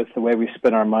job with the way we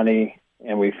spent our money,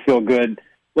 and we feel good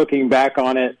looking back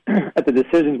on it at the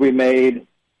decisions we made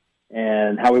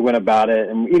and how we went about it.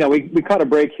 And, we caught a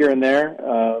break here and there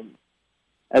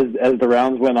as the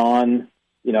rounds went on,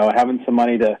 having some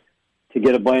money to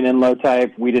get a Blaine Enlow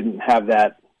type. We didn't have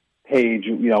that page,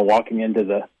 walking into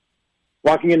the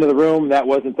room. That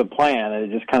wasn't the plan, and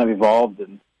it just kind of evolved.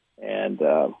 And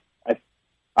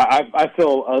I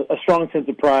feel a strong sense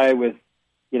of pride with,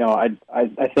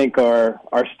 I think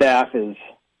our staff is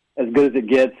as good as it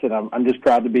gets, and I'm just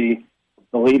proud to be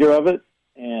the leader of it.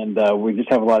 And we just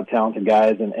have a lot of talented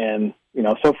guys, and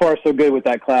so far so good with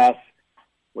that class.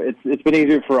 It's been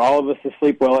easier for all of us to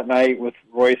sleep well at night with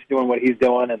Royce doing what he's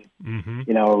doing, and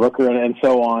Rooker and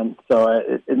so on. So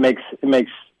it makes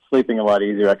sleeping a lot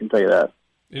easier. I can tell you that.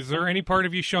 Is there any part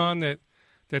of you, Sean,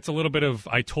 that's a little bit of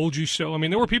 "I told you so"? I mean,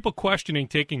 there were people questioning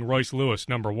taking Royce Lewis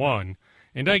number one,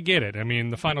 and I get it. I mean,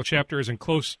 the final chapter isn't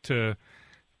close to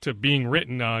being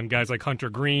written on guys like Hunter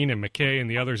Green and McKay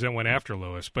and the others that went after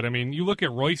Lewis. But I mean, you look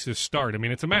at Royce's start. I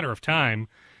mean, it's a matter of time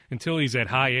until he's at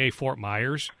High A Fort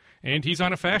Myers. And he's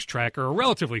on a fast track, or a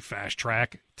relatively fast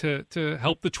track, to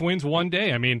help the Twins one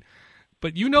day. I mean,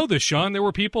 but you know this, Sean. There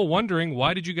were people wondering,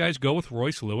 why did you guys go with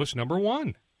Royce Lewis number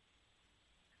one?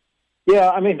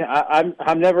 Yeah, I mean,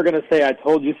 I'm never going to say I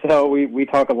told you so. We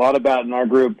talk a lot about in our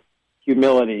group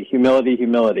humility.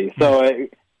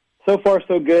 So far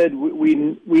so good.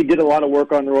 We did a lot of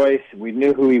work on Royce. We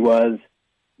knew who he was.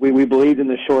 We believed in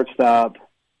the shortstop.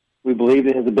 We believed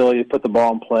in his ability to put the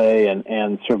ball in play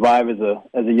and survive as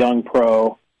a young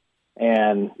pro.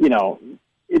 And,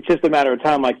 it's just a matter of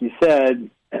time, like you said,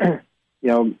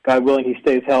 God willing, he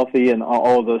stays healthy and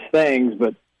all of those things,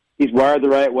 but he's wired the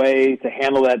right way to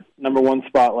handle that number one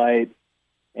spotlight.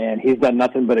 And he's done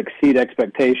nothing but exceed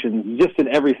expectations just in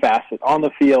every facet, on the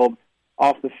field,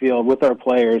 off the field, with our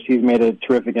players. He's made a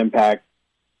terrific impact.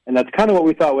 And that's kind of what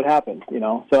we thought would happen,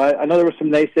 So I know there were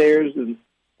some naysayers,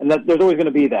 and that there's always going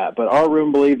to be that. But our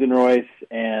room believed in Royce,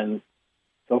 and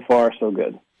so far, so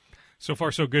good. So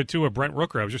far, so good, too, with Brent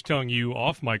Rooker. I was just telling you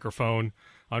off microphone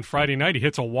on Friday night, he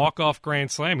hits a walk-off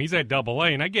grand slam. He's at Double-A,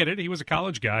 and I get it. He was a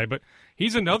college guy, but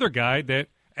he's another guy that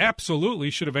absolutely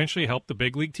should eventually help the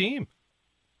big league team.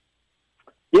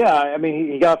 Yeah, I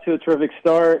mean, he got off to a terrific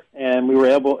start, and we were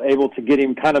able to get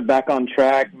him kind of back on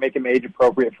track, make him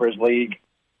age-appropriate for his league.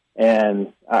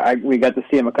 And we got to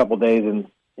see him a couple days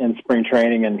in spring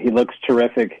training, and he looks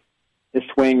terrific. His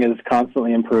swing is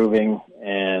constantly improving,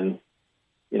 and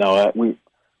we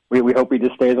hope he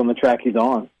just stays on the track he's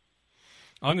on.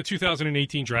 On the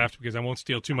 2018 draft, because I won't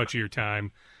steal too much of your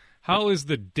time, how is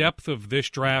the depth of this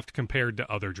draft compared to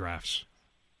other drafts?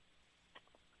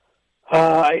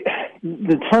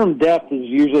 The term depth is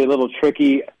usually a little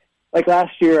tricky. Like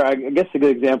last year, I guess a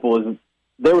good example is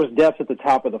there was depth at the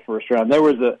top of the first round. There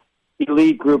was an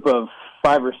elite group of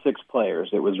 5 or 6 players.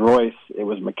 It was Royce, it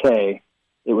was McKay,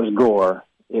 it was Gore,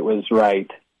 it was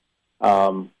Wright.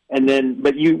 But we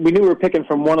knew we were picking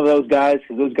from one of those guys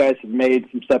because those guys had made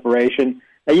some separation.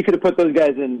 Now, you could have put those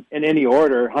guys in any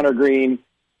order. Hunter Green,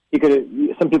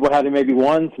 some people had him maybe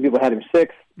 1, some people had him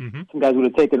 6. Mm-hmm. Some guys would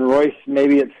have taken Royce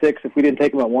maybe at 6 if we didn't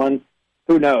take him at 1.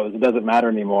 Who knows? It doesn't matter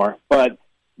anymore. But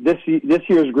this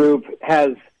year's group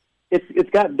it's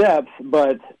got depth,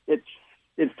 but it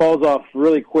falls off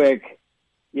really quick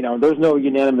there's no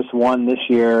unanimous one this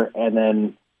year, and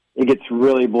then it gets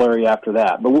really blurry after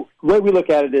that. But the way we look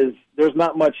at it is there's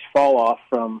not much fall off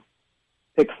from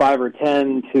pick 5 or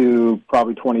 10 to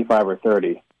probably 25 or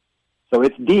 30. So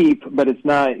it's deep, but it's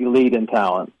not elite in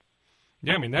talent.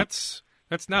 Yeah, I mean, that's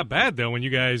not bad, though, when you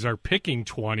guys are picking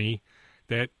 20.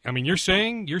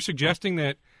 You're suggesting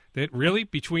that really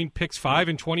between picks 5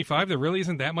 and 25, there really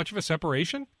isn't that much of a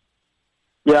separation?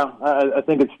 Yeah, I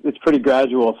think it's pretty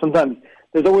gradual. Sometimes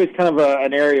there's always kind of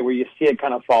an area where you see it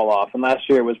kind of fall off. And last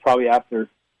year it was probably after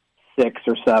 6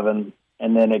 or 7,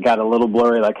 and then it got a little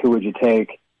blurry, like who would you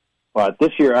take? But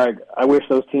this year I wish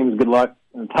those teams good luck.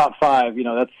 In the top 5,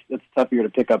 that's a tough year to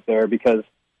pick up there because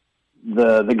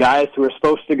the guys who are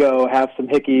supposed to go have some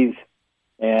hickeys,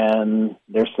 and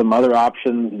there's some other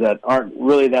options that aren't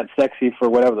really that sexy for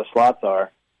whatever the slots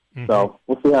are. Mm-hmm. So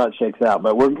we'll see how it shakes out.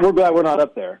 But we're glad we're not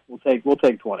up there. We'll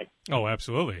take 20. Oh,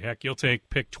 absolutely. Heck, you'll take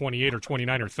pick 28 or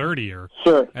 29 or 30. Sure,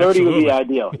 30 absolutely. Would be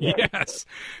ideal. Yeah. Yes.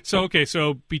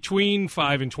 So between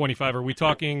 5 and 25, are we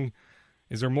talking,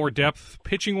 is there more depth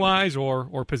pitching-wise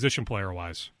or position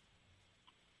player-wise?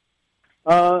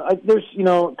 There's,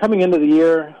 coming into the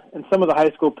year, and some of the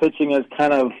high school pitching has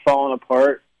kind of fallen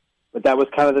apart, but that was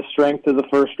kind of the strength of the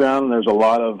first round. There's a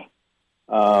lot of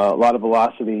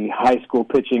velocity high school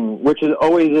pitching, which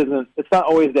it's not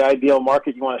always the ideal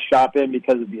market you want to shop in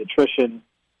because of the attrition,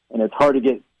 and it's hard to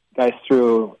get guys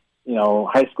through,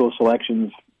 high school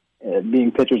selections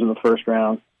being pitchers in the first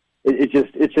round.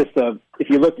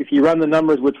 If you run the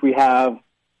numbers, which we have,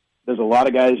 there's a lot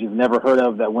of guys you've never heard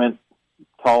of that went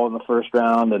tall in the first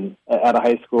round and out of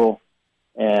high school.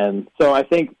 And so I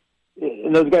think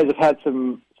those guys have had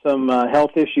some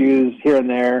health issues here and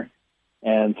there,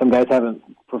 and some guys haven't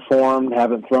performed,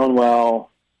 haven't thrown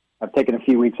well, have taken a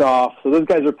few weeks off. So those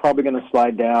guys are probably going to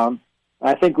slide down.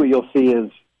 I think what you'll see is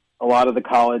a lot of the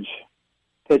college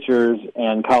pitchers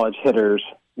and college hitters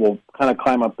will kind of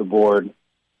climb up the board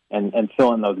and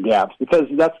fill in those gaps, because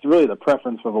that's really the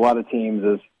preference of a lot of teams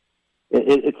is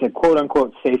it's a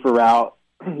quote-unquote safer route.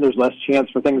 There's less chance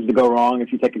for things to go wrong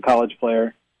if you take a college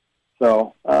player.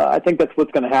 So I think that's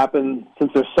what's going to happen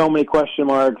since there's so many question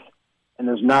marks and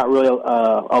there's not really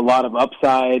a lot of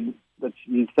upside that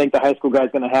you think the high school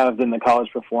guy's going to have than the college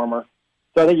performer.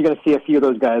 So I think you're going to see a few of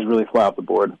those guys really fly off the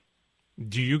board.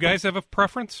 Do you guys have a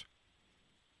preference?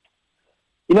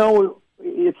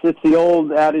 It's the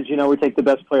old adage, we take the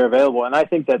best player available. And I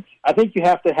think you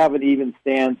have to have an even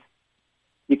stance.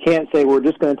 You can't say we're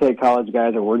just going to take college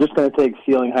guys or we're just going to take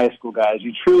ceiling high school guys.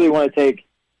 You truly want to take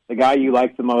the guy you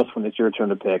like the most when it's your turn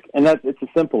to pick, and it's as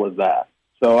simple as that.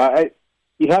 So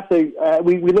you have to.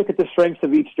 We look at the strengths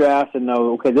of each draft and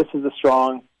know, okay, this is a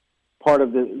strong part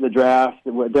of the draft,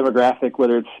 the demographic,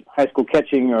 whether it's high school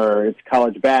catching or it's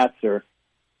college bats, or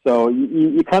so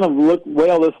you kind of weigh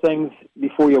all those things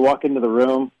before you walk into the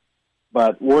room.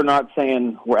 But we're not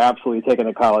saying we're absolutely taking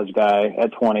a college guy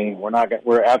at 20.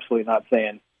 We're absolutely not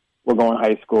saying we're going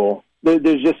high school.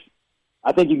 There's just,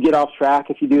 I think you get off track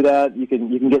if you do that. You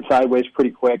can get sideways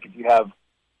pretty quick if you have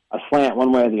a slant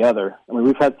one way or the other. I mean,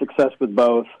 we've had success with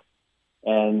both,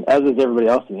 and as is everybody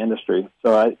else in the industry.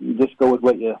 So you just go with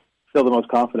what you feel the most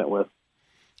confident with.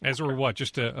 As we're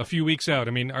just a few weeks out,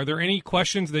 I mean, are there any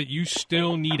questions that you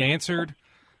still need answered?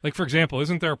 Like, for example,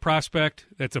 isn't there a prospect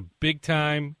that's a big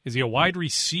time? Is he a wide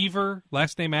receiver,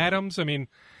 last name Adams? I mean,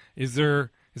 is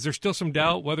there still some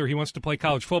doubt whether he wants to play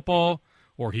college football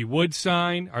or he would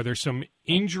sign? Are there some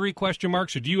injury question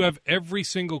marks, or do you have every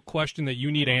single question that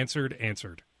you need answered?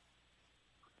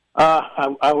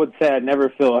 I would say I never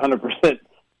feel 100%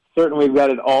 certain we've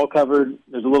got it all covered.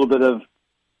 There's a little bit of,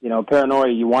 paranoia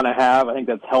you want to have. I think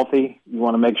that's healthy. You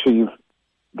want to make sure you've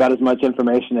got as much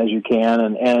information as you can,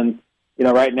 and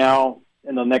right now,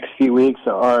 in the next few weeks,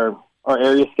 our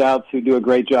area scouts who do a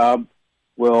great job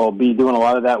will be doing a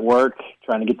lot of that work,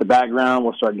 trying to get the background.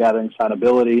 We'll start gathering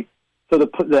signability. So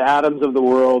the Adams of the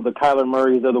world, the Kyler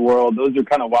Murrays of the world, those are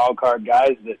kind of wild card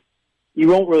guys that you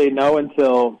won't really know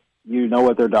until you know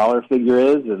what their dollar figure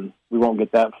is, and we won't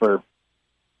get that for,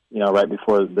 right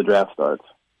before the draft starts.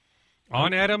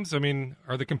 On Adams, I mean,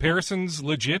 are the comparisons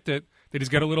legit that he's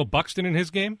got a little Buxton in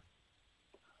his game?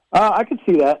 I could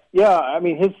see that. Yeah, I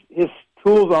mean, his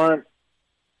tools aren't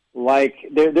like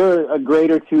they're a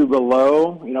grade or two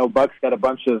below. Buck's got a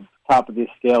bunch of top of the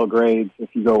scale grades. If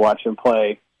you go watch him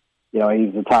play, he's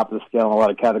the top of the scale in a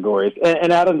lot of categories.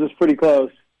 And Adams is pretty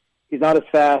close. He's not as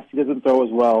fast. He doesn't throw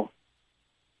as well.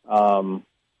 But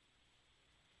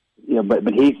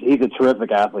he's a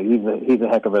terrific athlete. He's a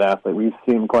heck of an athlete. We've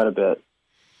seen him quite a bit.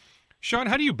 Sean,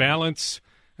 how do you balance?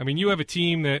 I mean, you have a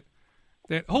team that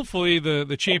that hopefully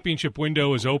the championship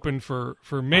window is open for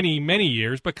many, many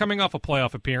years, but coming off a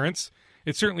playoff appearance,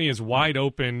 it certainly is wide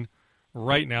open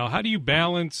right now. How do you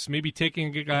balance maybe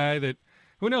taking a guy that,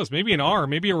 who knows, maybe an arm,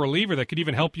 maybe a reliever that could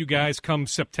even help you guys come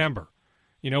September,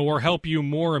 or help you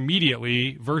more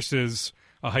immediately versus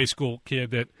a high school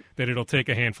kid that it'll take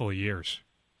a handful of years?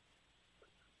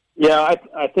 Yeah,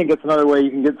 I think it's another way you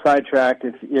can get sidetracked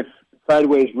if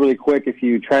sideways really quick if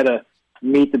you try to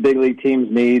meet the big league team's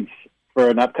needs for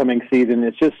an upcoming season.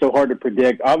 It's just so hard to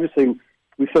predict. Obviously,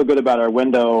 we feel good about our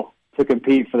window to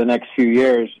compete for the next few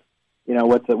years,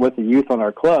 with the youth on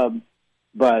our club.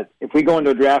 But if we go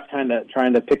into a draft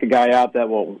trying to pick a guy out that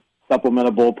will supplement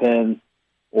a bullpen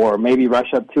or maybe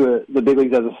rush up to the big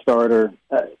leagues as a starter,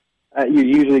 you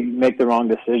usually make the wrong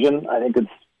decision. I think it's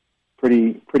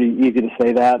pretty easy to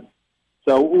say that.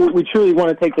 So we truly want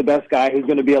to take the best guy who's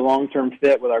going to be a long-term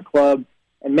fit with our club.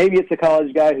 And maybe it's a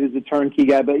college guy who's a turnkey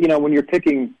guy. But, when you're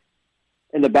picking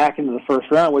in the back end of the first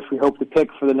round, which we hope to pick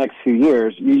for the next few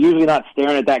years, you're usually not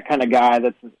staring at that kind of guy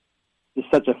that's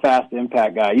just such a fast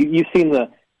impact guy. You've seen the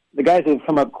guys that have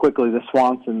come up quickly, the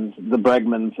Swansons, the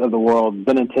Bregmans of the world,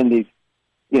 Benintendis.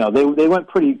 They went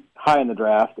pretty high in the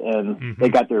draft, and they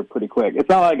got there pretty quick. It's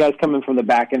not like guys coming from the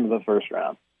back end of the first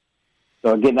round.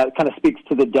 So, again, that kind of speaks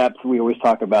to the depth we always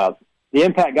talk about. The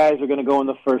impact guys are going to go in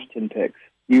the first 10 picks,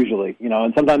 usually.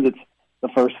 And sometimes it's the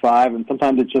first 5, and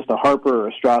sometimes it's just a Harper or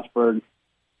a Strasburg.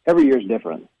 Every year is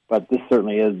different, but this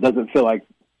certainly doesn't feel like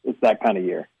it's that kind of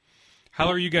year. How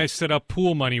are you guys set up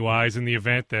pool money-wise in the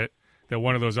event that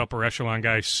one of those upper echelon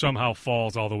guys somehow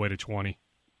falls all the way to 20?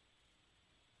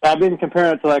 I've been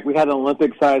comparing it to, we had an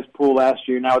Olympic-sized pool last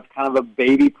year. Now it's kind of a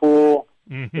baby pool.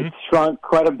 Mm-hmm. It's shrunk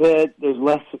quite a bit. There's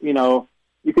less,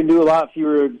 you can do a lot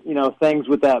fewer, things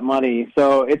with that money.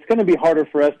 So it's going to be harder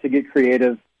for us to get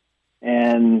creative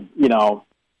and,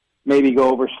 maybe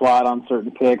go over slot on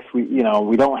certain picks. We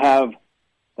don't have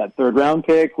that third-round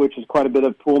pick, which is quite a bit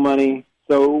of pool money.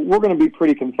 So we're going to be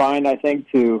pretty confined, I think,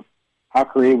 to how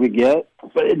creative we get.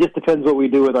 But it just depends what we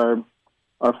do with our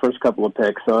first couple of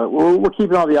picks. So we're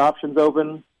keeping all the options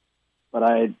open, but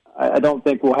I don't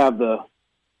think we'll have the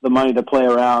money to play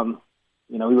around.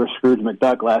 We were Scrooge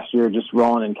McDuck last year just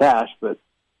rolling in cash, but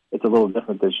it's a little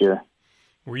different this year.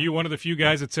 Were you one of the few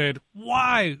guys that said,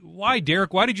 why,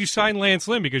 Derek, why did you sign Lance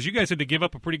Lynn? Because you guys had to give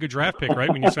up a pretty good draft pick,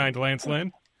 right, when you signed Lance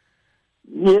Lynn?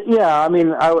 Yeah, I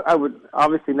mean, I would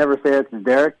obviously never say it to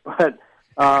Derek, but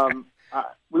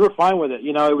we were fine with it.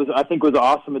 I think it was an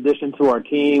awesome addition to our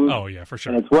team. Oh, yeah, for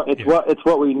sure. And it's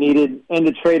what we needed. And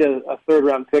to trade a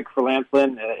third-round pick for Lance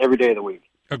Lynn every day of the week.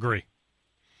 Agree.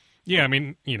 Yeah, I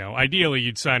mean, ideally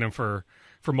you'd sign him for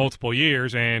multiple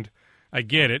years, and I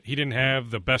get it. He didn't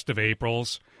have the best of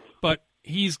Aprils, but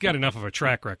he's got enough of a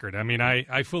track record. I mean,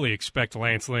 I fully expect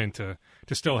Lance Lynn to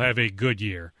still have a good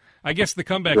year. I guess the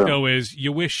comeback, though, is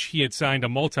you wish he had signed a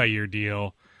multi-year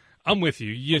deal. I'm with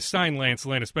you. You sign Lance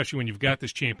Lynn, especially when you've got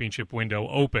this championship window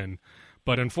open,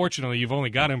 but unfortunately you've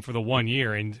only got him for the 1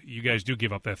 year, and you guys do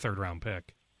give up that third-round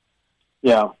pick.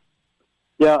 Yeah.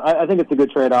 Yeah, I think it's a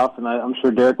good trade-off, and I'm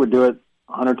sure Derek would do it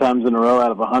 100 times in a row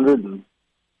out of 100, and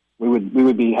we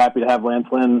would be happy to have Lance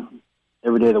Lynn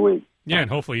every day of the week. Yeah,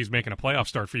 and hopefully he's making a playoff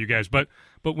start for you guys. But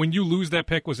when you lose that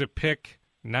pick, was it pick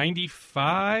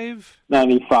 95?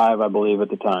 95, I believe, at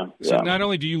the time. So yeah. Not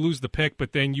only do you lose the pick,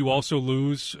 but then you also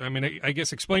lose, I mean, I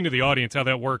guess explain to the audience how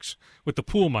that works with the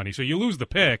pool money. So you lose the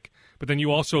pick, but then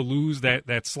you also lose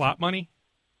that slot money?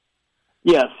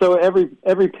 Yeah, so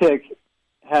every pick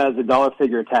has a dollar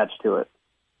figure attached to it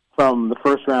from the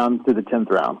first round to the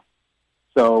 10th round.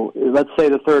 So let's say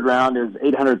the third round is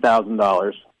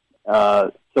 $800,000.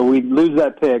 So we lose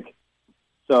that pick.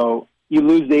 So you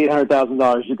lose the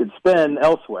 $800,000 you could spend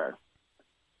elsewhere.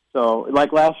 So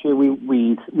like last year,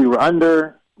 we were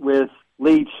under with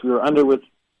Leach. We were under with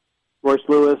Royce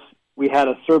Lewis. We had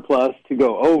a surplus to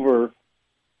go over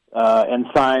and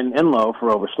sign Enlow for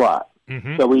over slot.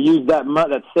 Mm-hmm. So we used that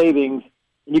savings,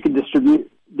 and you can distribute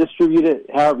it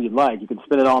however you'd like. You can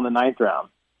spend it all in the 9th round,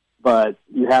 but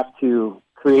you have to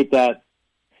create that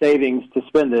savings to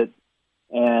spend it.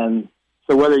 And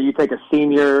so whether you take a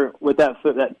senior with that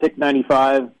pick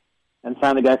 95 and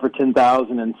sign the guy for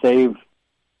 $10,000 and save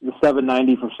the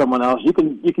 $790 for someone else, you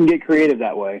can get creative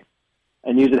that way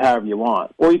and use it however you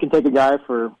want. Or you can take a guy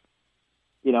for,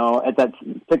 at that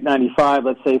pick 95,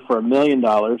 let's say for $1 million,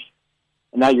 and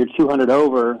now you're 200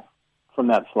 over from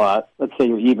that slot. Let's say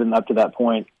you're even up to that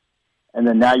point, and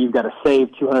then now you've got to save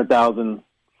 $200,000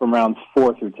 from rounds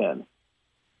 4 through 10.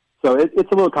 So it's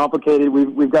a little complicated.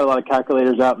 We've got a lot of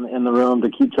calculators out in the room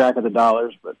to keep track of the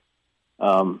dollars, but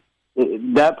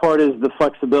that part is the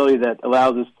flexibility that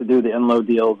allows us to do the Enlow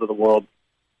deals of the world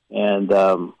and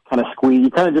kind of squeeze.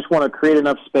 You kind of just want to create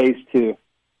enough space to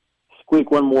squeak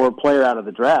one more player out of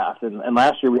the draft. And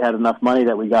last year we had enough money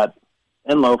that we got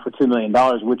Enlow for $2 million,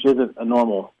 which isn't a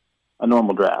normal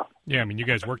draft. Yeah, I mean, you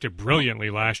guys worked it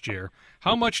brilliantly last year.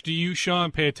 How much do you,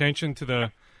 Sean, pay attention to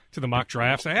the mock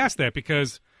drafts? I ask that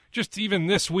because just even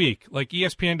this week, like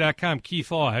ESPN.com,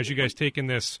 Keith Law has you guys taking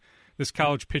this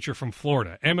college pitcher from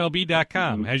Florida.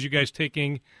 MLB.com has you guys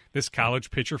taking this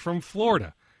college pitcher from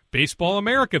Florida. Baseball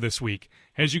America this week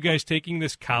has you guys taking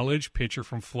this college pitcher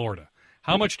from Florida.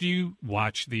 How much do you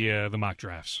watch the mock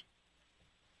drafts?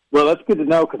 Well, that's good to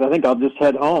know because I think I'll just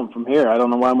head home from here. I don't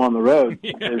know why I'm on the road.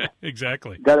 Yeah,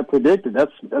 exactly. Got it predicted.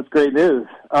 That's great news.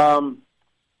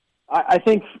 I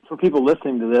think for people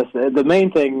listening to this, the main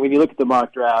thing when you look at the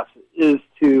mock drafts is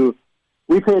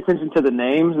we pay attention to the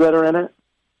names that are in it,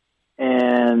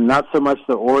 and not so much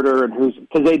the order and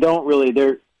because they don't really.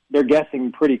 They're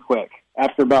guessing pretty quick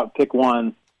after about pick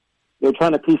one. They're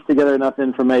trying to piece together enough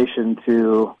information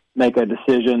to make a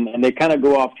decision, and they kind of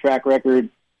go off track record.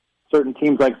 Certain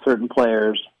teams like certain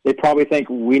players. They probably think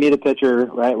we need a pitcher,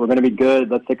 right? We're going to be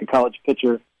good. Let's take a college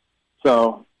pitcher.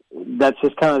 So that's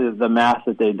just kind of the math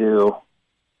that they do.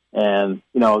 And,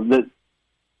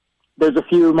 there's a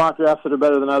few mock drafts that are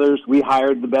better than others. We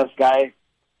hired the best guy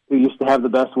who used to have the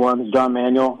best ones, John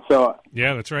Manuel. So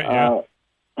yeah, that's right.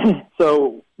 Yeah.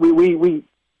 So we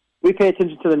pay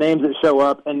attention to the names that show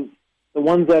up, and the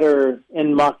ones that are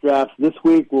in mock drafts this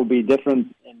week will be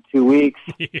different in 2 weeks.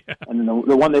 Yeah. And then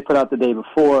the one they put out the day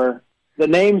before, the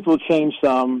names will change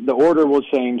some, the order will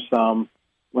change some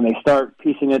when they start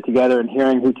piecing it together and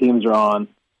hearing who teams are on.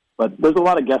 But there's a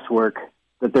lot of guesswork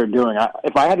that they're doing.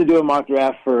 If I had to do a mock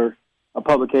draft for a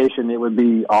publication, it would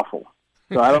be awful.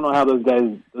 So I don't know how those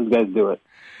guys do it.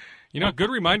 Good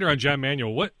reminder on John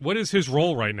Manuel. What is his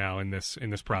role right now in this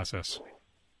process?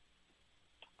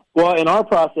 Well, in our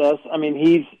process, I mean,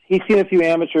 he's seen a few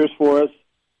amateurs for us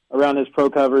around his pro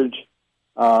coverage.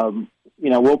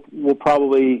 We'll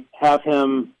probably have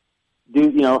him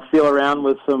feel around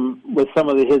with some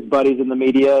of his buddies in the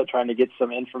media, trying to get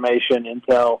some information,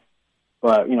 intel.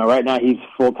 But right now he's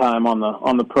full time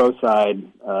on the pro side,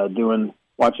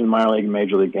 watching minor league and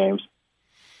major league games.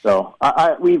 So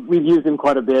we've used him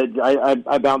quite a bit.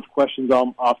 I bounce questions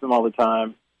off him all the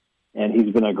time, and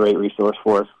he's been a great resource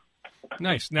for us.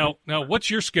 Nice. Now, what's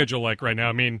your schedule like right now?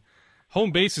 I mean,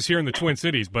 home base is here in the Twin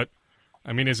Cities, but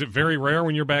I mean, is it very rare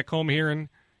when you're back home here in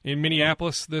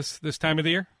Minneapolis this time of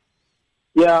the year?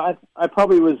 Yeah, I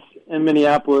probably was in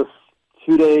Minneapolis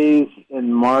 2 days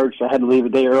in March. I had to leave a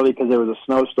day early because there was a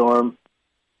snowstorm.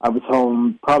 I was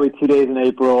home probably 2 days in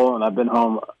April, and I've been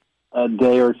home a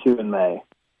day or two in May.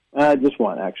 Just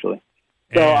one, actually.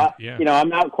 So,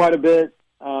 I'm out quite a bit.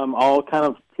 I'll kind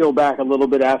of peel back a little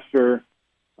bit after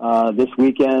this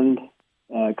weekend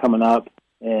coming up,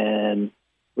 and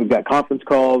we've got conference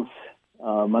calls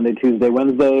Monday, Tuesday,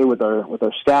 Wednesday with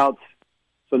our scouts.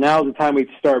 So now is the time we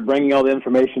start bringing all the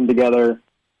information together,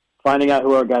 finding out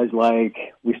who our guys like.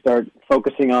 We start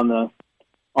focusing on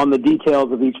the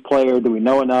details of each player. Do we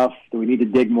know enough? Do we need to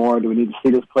dig more? Do we need to see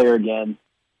this player again?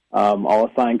 I'll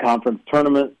assign conference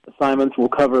tournament assignments. We'll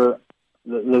cover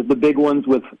the big ones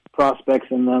with prospects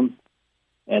in them,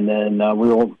 and then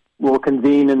we'll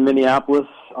convene in Minneapolis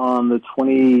on the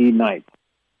 29th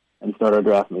and start our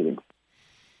draft meetings.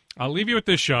 I'll leave you with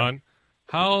this, Sean.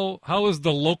 How is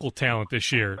the local talent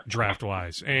this year,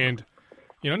 draft-wise? And,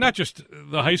 not just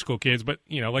the high school kids, but,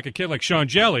 like a kid like Sean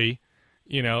Jelly,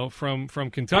 from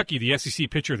Kentucky, the SEC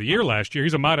Pitcher of the Year last year,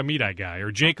 he's a Matamidi guy.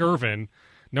 Or Jake Irvin,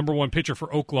 #1 pitcher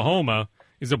for Oklahoma,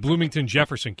 is a Bloomington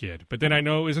Jefferson kid. But then I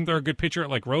know, isn't there a good pitcher at,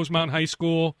 like, Rosemount High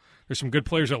School? There's some good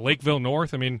players at Lakeville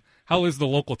North. I mean, how is the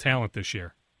local talent this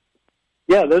year?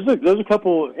 Yeah, there's a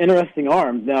couple interesting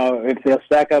arms. Now, if they'll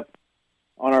stack up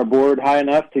on our board high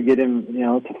enough to get him,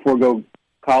 to forego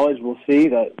college, we'll see.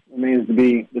 That remains to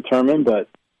be determined. But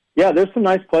yeah, there's some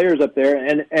nice players up there,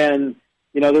 and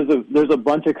there's a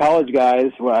bunch of college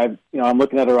guys. Where I'm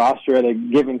looking at a roster at a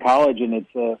given college, and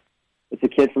it's a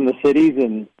kid from the cities,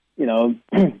 and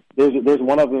there's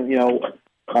one of them,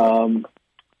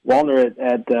 Wallner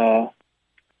at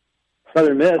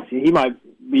Southern Miss. He might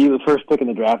be the first pick in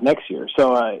the draft next year.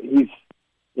 So he's.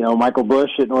 Michael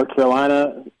Bush at North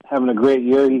Carolina having a great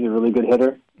year. He's a really good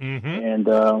hitter. Mm-hmm. And,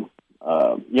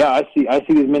 I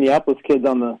see these Minneapolis kids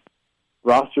on the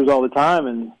rosters all the time,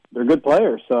 and they're good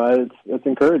players, so it's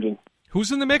encouraging.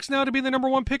 Who's in the mix now to be the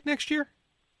 #1 pick next year?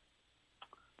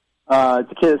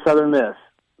 It's a kid at Southern Miss.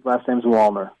 His last name's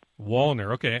Wallner.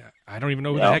 Wallner, okay. I don't even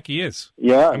know who the heck he is.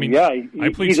 Yeah, I mean, I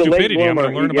plead stupidity. I'm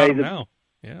going to learn about him now.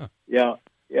 Yeah.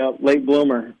 Yeah, late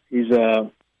bloomer. He's a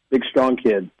big, strong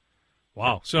kid.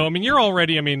 Wow. So, I mean, you're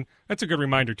already, I mean, that's a good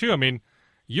reminder, too. I mean,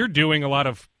 you're doing a lot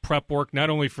of prep work not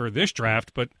only for this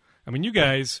draft, but, I mean, you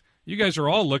guys are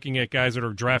all looking at guys that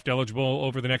are draft eligible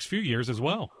over the next few years as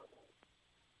well.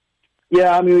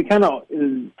 Yeah, I mean, we kind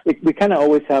of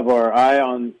always have our eye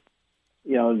on,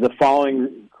 the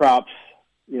following crops,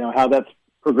 how that's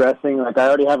progressing. Like, I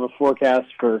already have a forecast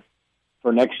for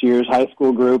next year's high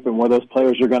school group and where those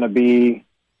players are going to be.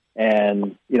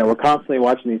 And, we're constantly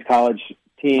watching these college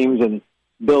teams and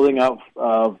building up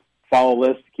follow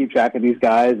lists to keep track of these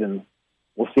guys, and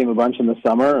we'll see them a bunch in the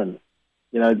summer. And,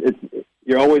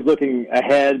 you're always looking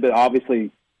ahead, but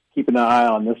obviously keeping an eye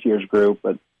on this year's group.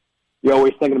 But you're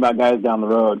always thinking about guys down the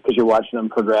road because you're watching them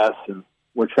progress, and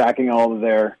we're tracking all of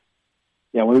their,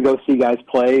 when we go see guys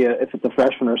play, if it's a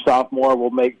freshman or sophomore,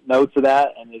 we'll make notes of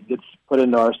that, and it gets put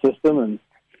into our system, and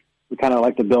we kind of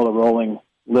like to build a rolling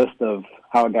list of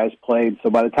how a guy's played. So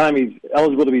by the time he's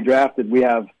eligible to be drafted, we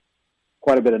have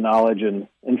quite a bit of knowledge and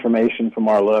information from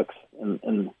our looks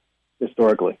and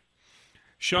historically.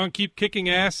 Sean, keep kicking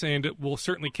ass, and we'll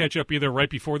certainly catch up either right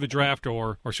before the draft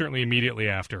or certainly immediately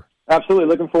after. Absolutely.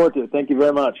 Looking forward to it. Thank you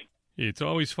very much. It's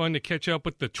always fun to catch up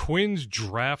with the Twins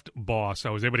draft boss. I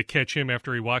was able to catch him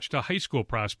after he watched a high school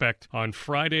prospect on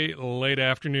Friday late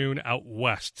afternoon out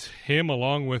west. Him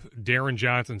along with Darren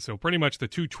Johnson. So pretty much the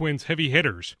two Twins heavy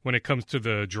hitters when it comes to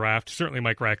the draft. Certainly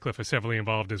Mike Ratcliffe is heavily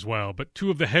involved as well. But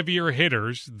two of the heavier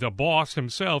hitters, the boss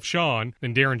himself, Sean,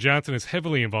 and Darren Johnson is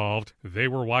heavily involved. They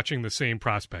were watching the same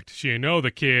prospect. So the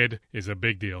kid is a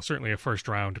big deal. Certainly a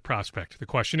first-round prospect. The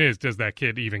question is, does that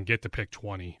kid even get to pick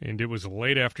 20? And it was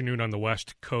late afternoon on the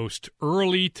West Coast,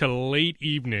 early to late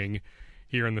evening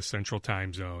here in the Central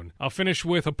Time Zone. I'll finish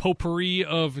with a potpourri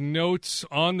of notes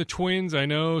on the Twins. I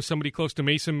know somebody close to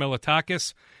Mason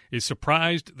Melitakis is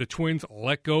surprised the Twins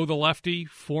let go the lefty,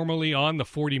 formerly on the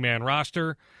 40-man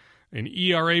roster. An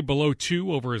ERA below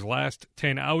 2 over his last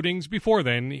 10 outings. Before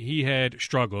then, he had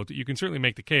struggled. You can certainly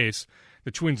make the case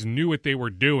the Twins knew what they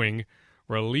were doing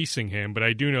releasing him, but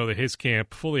I do know that his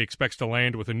camp fully expects to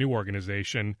land with a new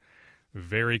organization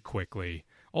very quickly.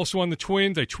 Also on the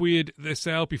Twins, I tweeted this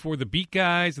out before the beat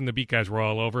guys, and the beat guys were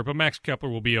all over, but Max Kepler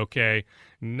will be okay.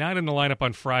 Not in the lineup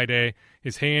on Friday.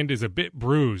 His hand is a bit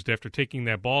bruised after taking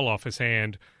that ball off his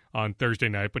hand on Thursday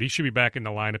night, but he should be back in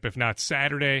the lineup, if not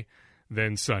Saturday,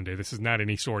 then Sunday. This is not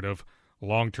any sort of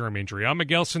long-term injury. On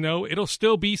Miguel Sano, it'll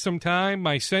still be some time.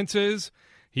 My sense is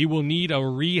he will need a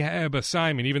rehab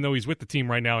assignment, even though he's with the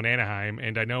team right now in Anaheim,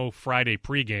 and I know Friday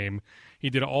pregame he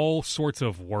did all sorts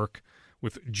of work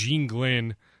with Gene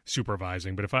Glynn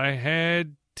supervising. But if I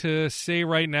had to say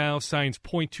right now, signs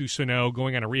point to Sano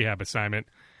going on a rehab assignment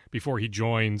before he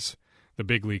joins the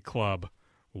big league club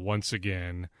once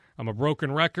again. I'm a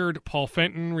broken record. Paul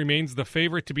Fenton remains the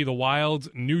favorite to be the Wild's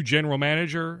new general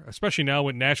manager, especially now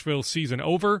with Nashville's season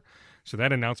over. So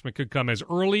that announcement could come as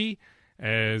early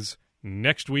as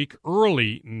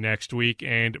early next week,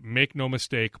 and make no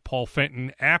mistake, Paul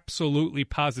Fenton absolutely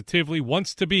positively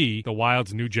wants to be the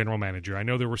Wild's new general manager. I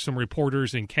know there were some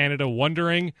reporters in Canada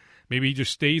wondering maybe he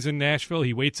just stays in Nashville,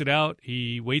 he waits it out,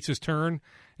 he waits his turn,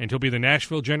 and he'll be the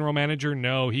Nashville general manager.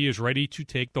 No, he is ready to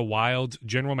take the Wild's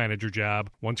general manager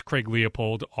job once Craig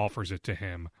Leopold offers it to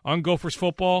him. On Gophers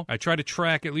football, I try to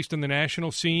track, at least in the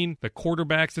national scene, the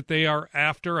quarterbacks that they are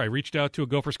after. I reached out to a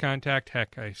Gophers contact.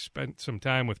 Heck, I spent some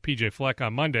time with PJ Fleck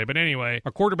on Monday. But anyway,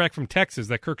 a quarterback from Texas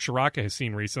that Kirk Shiraka has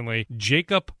seen recently,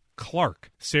 Jacob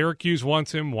Clark. Syracuse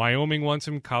wants him, Wyoming wants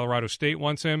him, Colorado State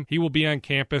wants him. He will be on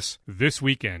campus this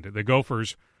weekend. The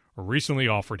Gophers recently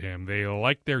offered him. They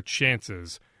like their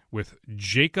chances with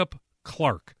Jacob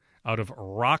Clark out of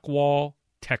Rockwall,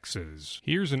 Texas.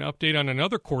 Here's an update on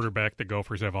another quarterback the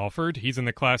Gophers have offered. He's in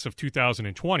the class of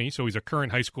 2020, so he's a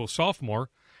current high school sophomore.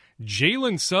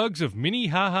 Jalen Suggs of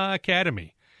Minnehaha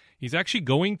Academy. He's actually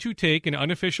going to take an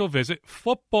unofficial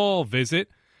football visit,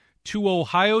 to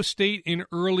Ohio State in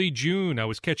early June. I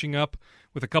was catching up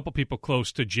with a couple people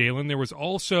close to Jalen. There was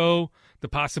also the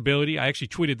possibility, I actually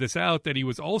tweeted this out, that he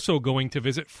was also going to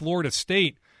visit Florida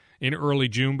State in early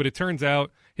June, but it turns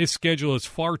out his schedule is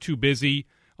far too busy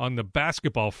on the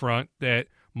basketball front that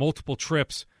multiple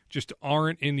trips just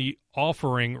aren't in the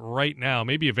offering right now.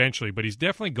 Maybe eventually, but he's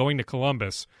definitely going to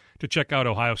Columbus to check out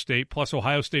Ohio State. Plus,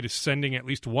 Ohio State is sending at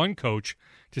least one coach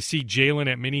to see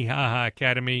Jalen at Minnehaha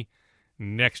Academy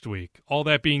next week. All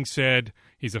that being said,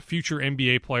 he's a future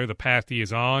NBA player, the path he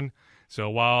is on.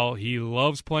 So while he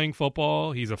loves playing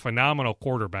football, he's a phenomenal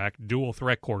quarterback, dual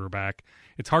threat quarterback.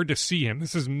 It's hard to see him.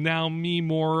 This is now me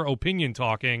more opinion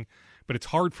talking, but it's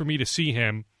hard for me to see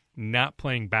him not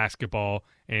playing basketball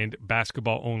and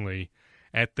basketball only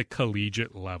at the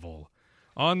collegiate level.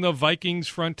 On the Vikings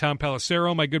front, Tom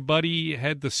Pelissero, my good buddy,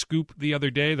 had the scoop the other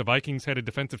day. The Vikings had a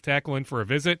defensive tackle in for a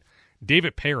visit.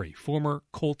 David Perry, former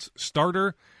Colts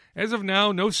starter. As of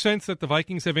now, no sense that the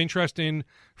Vikings have interest in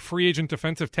free agent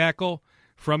defensive tackle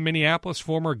from Minneapolis,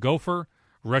 former Gopher,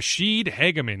 Rashid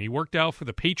Hageman. He worked out for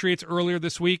the Patriots earlier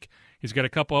this week. He's got a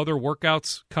couple other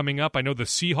workouts coming up. I know the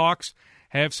Seahawks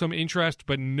have some interest,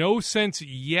 but no sense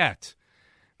yet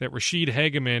that Rashid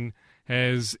Hageman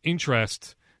has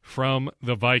interest from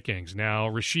the Vikings. Now,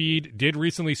 Rashid did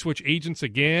recently switch agents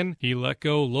again. He let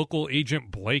go local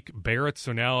agent Blake Barrett,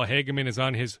 so now Hageman is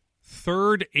on his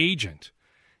third agent.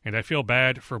 And I feel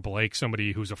bad for Blake,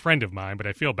 somebody who's a friend of mine, but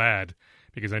I feel bad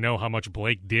because I know how much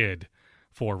Blake did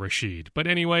for Rashid. But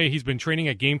anyway, he's been training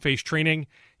at Game Face Training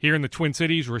here in the Twin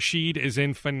Cities. Rashid is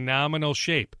in phenomenal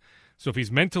shape. So if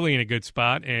he's mentally in a good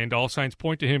spot, and all signs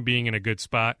point to him being in a good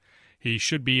spot, he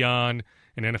should be on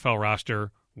an NFL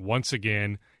roster once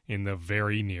again in the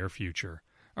very near future.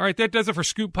 All right, that does it for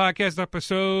Scoop Podcast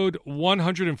episode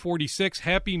 146.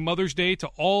 Happy Mother's Day to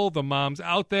all the moms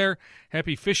out there.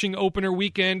 Happy fishing opener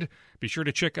weekend. Be sure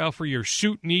to check out for your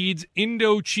suit needs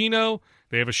Indochino.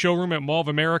 They have a showroom at Mall of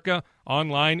America.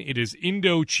 Online, it is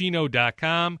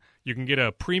Indochino.com. You can get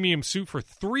a premium suit for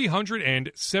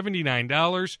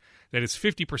 $379. That is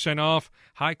 50% off.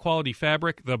 High-quality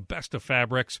fabric, the best of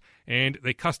fabrics, and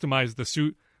they customize the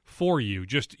suit for you.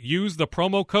 Just use the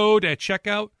promo code at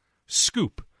checkout,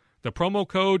 SCOOP. The promo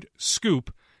code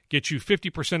SCOOP gets you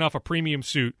 50% off a premium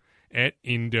suit at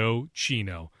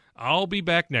Indochino. I'll be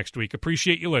back next week.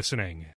 Appreciate you listening.